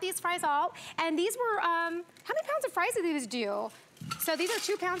gonna pop these fries out. And these were, how many pounds of fries did these do? So these are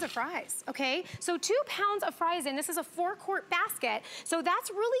 2 pounds of fries, okay? So 2 pounds of fries in, this is a 4-quart basket. So that's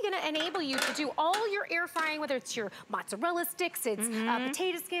really gonna enable you to do all your air frying, whether it's your mozzarella sticks, it's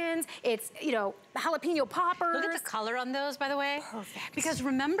potato skins, it's, you know, jalapeno poppers. Look at the color on those, by the way. Perfect. Because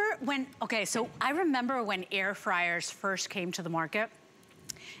remember when, okay, so I remember when air fryers first came to the market,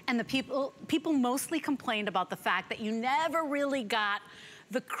 and the people mostly complained about the fact that you never really got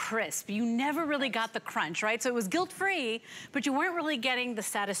the crisp. You never really got the crunch, right? So it was guilt-free, but you weren't really getting the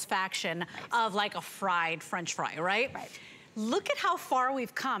satisfaction of like a fried French fry, right? Look at how far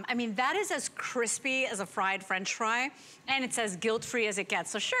we've come. I mean, that is as crispy as a fried French fry, and it's as guilt-free as it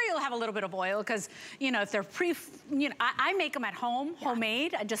gets. So sure, you'll have a little bit of oil because, you know, if they're you know, I make them at home,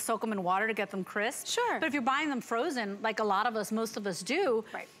 homemade. I just soak them in water to get them crisp. Sure. But if you're buying them frozen, like a lot of us, most of us do,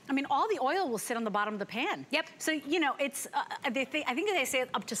 I mean, all the oil will sit on the bottom of the pan. So, you know, it's, I think they say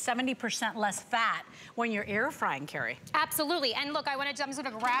up to 70% less fat when you're air frying, Carrie. Absolutely. And look, I'm just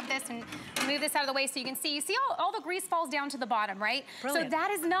gonna grab this and move this out of the way so you can see. You see all the grease falls down to the bottom, right? Brilliant. So that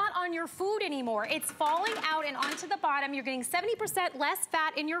is not on your food anymore. It's falling out and onto the bottom. You're getting 70% less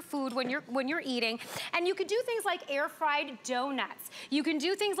fat in your food when you're eating. And you can do things like air fried donuts. You can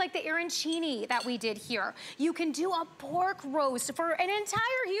do things like the arancini that we did here. You can do a pork roast for an entire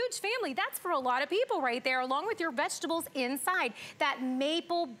huge family. That's for a lot of people right there, along with your vegetables inside. That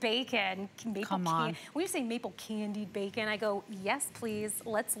maple bacon. Come on. When you say maple candied bacon, I go, yes, please.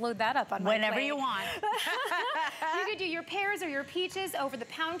 Let's load that up on my Whenever plate. you want. You could do your pears or your peaches over the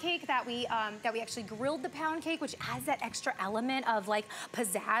pound cake that we actually grilled the pound cake, which adds that extra element of like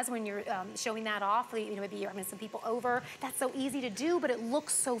pizzazz when you're showing that off. You know, maybe you're having some people over. That's so easy to do, but it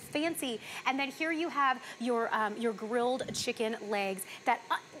looks so fancy. And then here you have your grilled chicken legs. That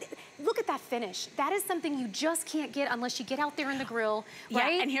look at that finish. That is something you just can't get unless you get out there in the grill,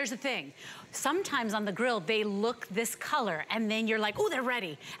 right? Yeah, and here's the thing. Sometimes on the grill, they look this color, and then you're like, oh, they're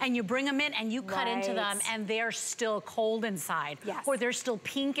ready. And you bring them in, and you cut into them, and they're still cold inside. Or they're still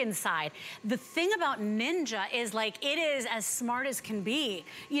pink inside. The thing about Ninja is, like, it is as smart as can be.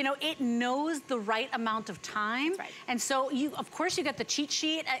 You know, it knows the right amount of time. And so, of course, you get the cheat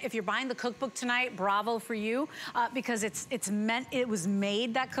sheet. If you're buying the cookbook tonight, bravo for you, because it was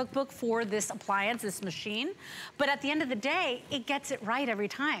made, that cookbook, for this appliance, this machine. But at the end of the day, it gets it right every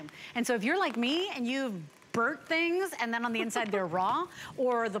time. And so if you're like me and you've burnt things and then on the inside they're raw,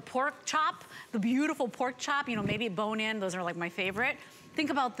 or the pork chop, the beautiful pork chop, you know, maybe bone in, those are like my favorite. Think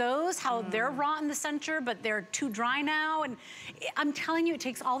about those, how they're raw in the center, but they're too dry now. And I'm telling you, it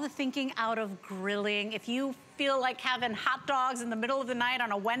takes all the thinking out of grilling. If you feel like having hot dogs in the middle of the night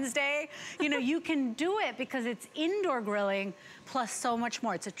on a Wednesday, you know, you can do it because it's indoor grilling plus so much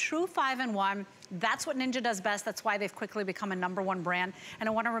more. It's a true 5-in-1. That's what Ninja does best. That's why they've quickly become a #1 brand. And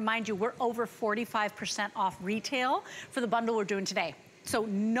I want to remind you, we're over 45% off retail for the bundle we're doing today. So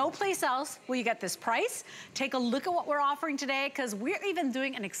no place else will you get this price. Take a look at what we're offering today, because we're even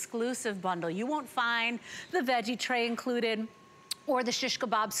doing an exclusive bundle. You won't find the veggie tray included or the shish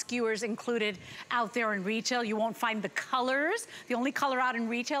kebab skewers included out there in retail. You won't find the colors. The only color out in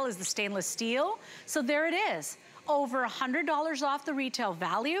retail is the stainless steel. So there it is. Over $100 off the retail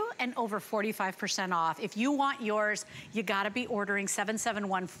value and over 45% off. If you want yours, you gotta be ordering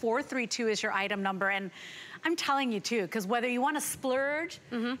 771432 is your item number. And I'm telling you too, because whether you wanna splurge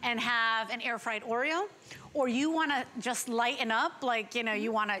and have an air fried Oreo, or you wanna just lighten up, like, you know,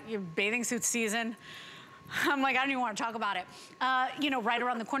 you wanna, your bathing suit season, I'm like, I don't even want to talk about it. You know, right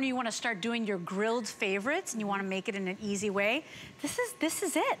around the corner, you want to start doing your grilled favorites, and you want to make it in an easy way. This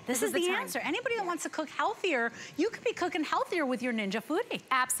is it. This is the answer. Anybody that wants to cook healthier, you could be cooking healthier with your Ninja Foodie.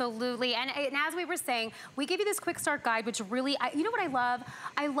 Absolutely. And as we were saying, we give you this quick start guide, which really, you know what I love?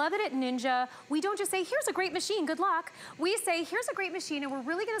 I love it at Ninja. We don't just say, here's a great machine, good luck. We say, here's a great machine, and we're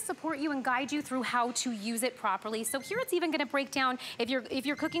really going to support you and guide you through how to use it properly. So here it's even going to break down if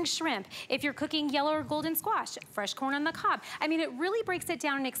you're cooking shrimp, if you're cooking yellow or golden squash, fresh corn on the cob. I mean, it really breaks it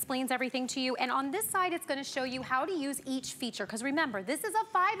down and explains everything to you. And on this side, it's going to show you how to use each feature. Because remember, this is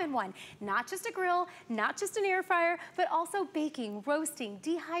a 5-in-1, not just a grill, not just an air fryer, but also baking, roasting,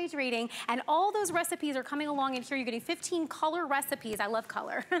 dehydrating, and all those recipes are coming along in here. You're getting 15 color recipes. I love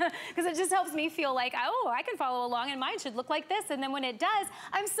color because it just helps me feel like, oh, I can follow along and mine should look like this. And then when it does,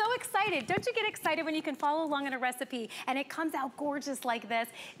 I'm so excited. Don't you get excited when you can follow along in a recipe and it comes out gorgeous like this?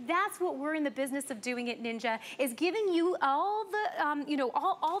 That's what we're in the business of doing at Ninja, is giving you all the, you know,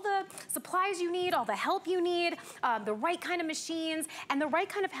 all the supplies you need, all the help you need, the right kind of machines, and the right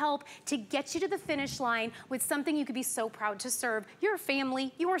kind of help to get you to the finish line with something you could be so proud to serve your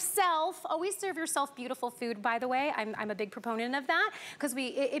family, yourself. Always serve yourself beautiful food, by the way. I'm a big proponent of that because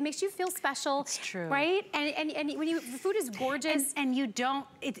it makes you feel special. It's true. Right? And when the food is gorgeous. And you don't,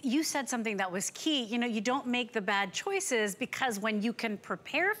 you said something that was key. You know, you don't make the bad choices because when you can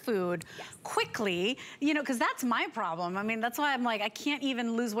prepare food quickly, you know, because that's my problem. I mean, that's why I'm like, I can't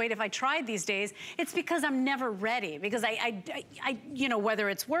even lose weight if I tried these days. It's because I'm never ready, because I you know, whether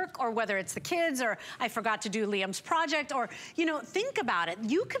it's work or whether it's the kids or I forgot to do Liam's project, or, you know, think about it.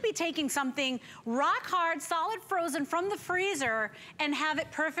 You could be taking something rock hard, solid frozen from the freezer and have it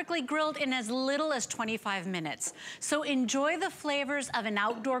perfectly grilled in as little as 25 minutes. So enjoy the flavors of an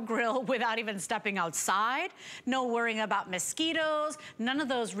outdoor grill without even stepping outside. No worrying about mosquitoes, none of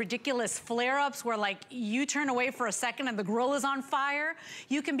those ridiculous flare-ups where like you turn away for a second and the grill is on fire.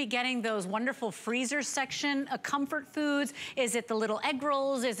 You can be getting those wonderful freezer section comfort foods. Is it the little egg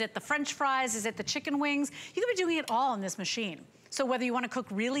rolls? Is it the French fries? Is it the chicken wings? You can be doing it all in this machine. So whether you want to cook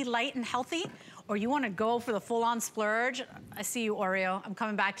really light and healthy, or you want to go for the full-on splurge, I see you, Oreo, I'm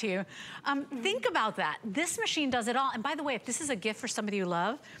coming back to you. Think about that. This machine does it all. And by the way, if this is a gift for somebody you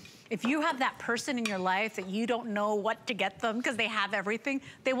love, if you have that person in your life that you don't know what to get them because they have everything,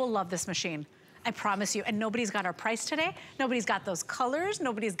 they will love this machine. I promise you. And nobody's got our price today. Nobody's got those colors.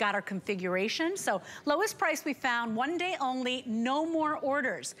 Nobody's got our configuration. So lowest price we found, one day only, no more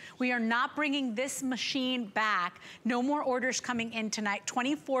orders. We are not bringing this machine back. No more orders coming in tonight.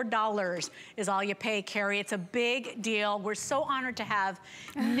 $24 is all you pay, Carrie. It's a big deal. We're so honored to have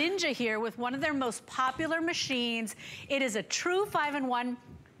Ninja here with one of their most popular machines. It is a true 5-in-1,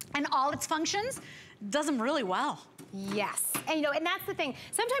 and all its functions does them really well. Yes, and you know, and that's the thing.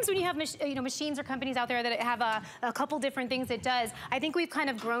 Sometimes when you have machines or companies out there that have a couple different things it does, I think we've kind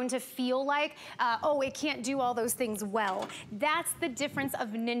of grown to feel like, oh, it can't do all those things well. That's the difference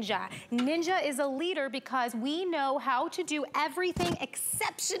of Ninja. Ninja is a leader because we know how to do everything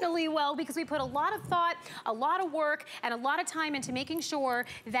exceptionally well, because we put a lot of thought, a lot of work, and a lot of time into making sure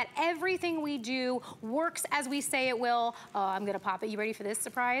that everything we do works as we say it will. I'm gonna pop it. You ready for this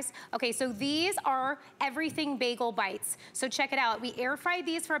surprise? Okay, so these are everything bagel bites. So check it out. We air fried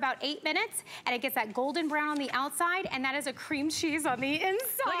these for about 8 minutes, and it gets that golden brown on the outside, and that is a cream cheese on the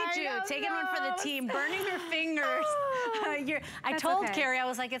inside. Look at you, taking one for the team, burning your fingers. I told Carrie, I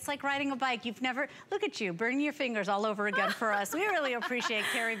was like, it's like riding a bike. You've never, look at you, burning your fingers all over again for us. We really appreciate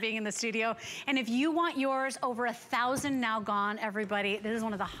Carrie being in the studio. And if you want yours, over 1,000 now gone, everybody. This is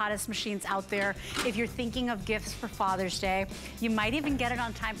one of the hottest machines out there. If you're thinking of gifts for Father's Day, you might even get it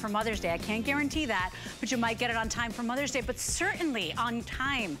on time for Mother's Day. I can't guarantee that, but you might get it on time for Mother's Day, but certainly on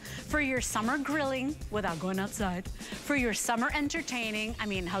time for your summer grilling without going outside, for your summer entertaining. I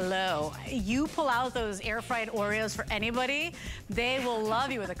mean, hello, you pull out those air fried Oreos for anybody, they will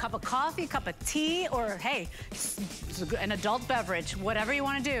love you with a cup of coffee, cup of tea, or hey, an adult beverage, whatever you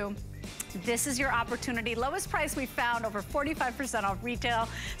want to do. This is your opportunity. Lowest price we found, over 45% off retail.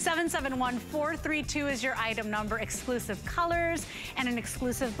 771432 is your item number. Exclusive colors and an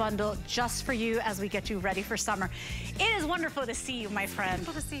exclusive bundle just for you as we get you ready for summer. It is wonderful to see you, my friend.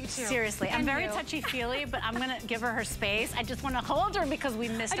 Wonderful to see you too. Seriously, I'm very touchy-feely, but I'm gonna give her space. I just want to hold her because we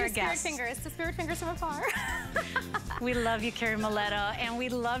missed our guest. The spirit fingers from afar. We love you, Carrie Mileto, and we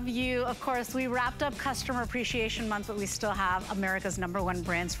love you. Of course, we wrapped up Customer Appreciation Month, but we still have America's #1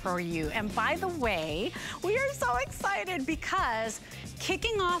 brands for you. And by the way, we are so excited because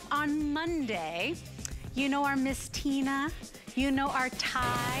kicking off on Monday, you know our Miss Tina, you know our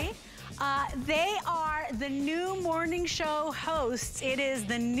Ty, They are the new morning show hosts. It is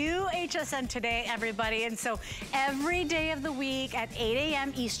the new HSN Today, everybody. And so every day of the week at 8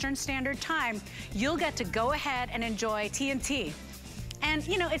 a.m. Eastern Standard Time, you'll get to go ahead and enjoy TNT. And,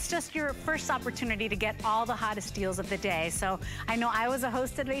 you know, it's just your first opportunity to get all the hottest deals of the day. So I know I was a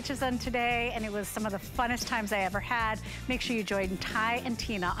host at HSN Today, and it was some of the funnest times I ever had. Make sure you join Ty and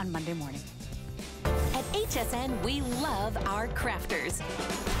Tina on Monday morning. At HSN, we love our crafters.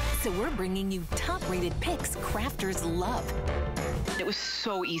 So we're bringing you top-rated picks crafters love. It was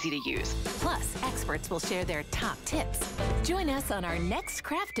so easy to use. Plus, experts will share their top tips. Join us on our next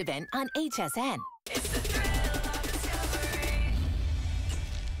craft event on HSN. It's the thrill of discovery.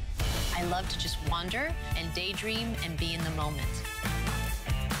 I love to just wander and daydream and be in the moment.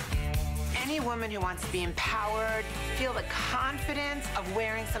 Any woman who wants to be empowered, feel the confidence of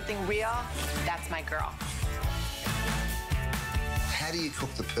wearing something real, that's my girl. How do you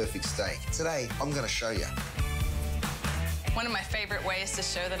cook the perfect steak? Today, I'm going to show you. One of my favorite ways to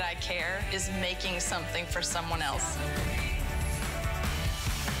show that I care is making something for someone else.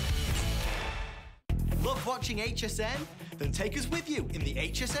 Love watching HSN? Then take us with you in the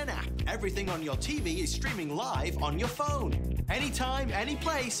HSN app. Everything on your TV is streaming live on your phone. Anytime, any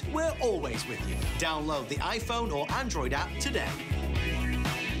place, we're always with you. Download the iPhone or Android app today.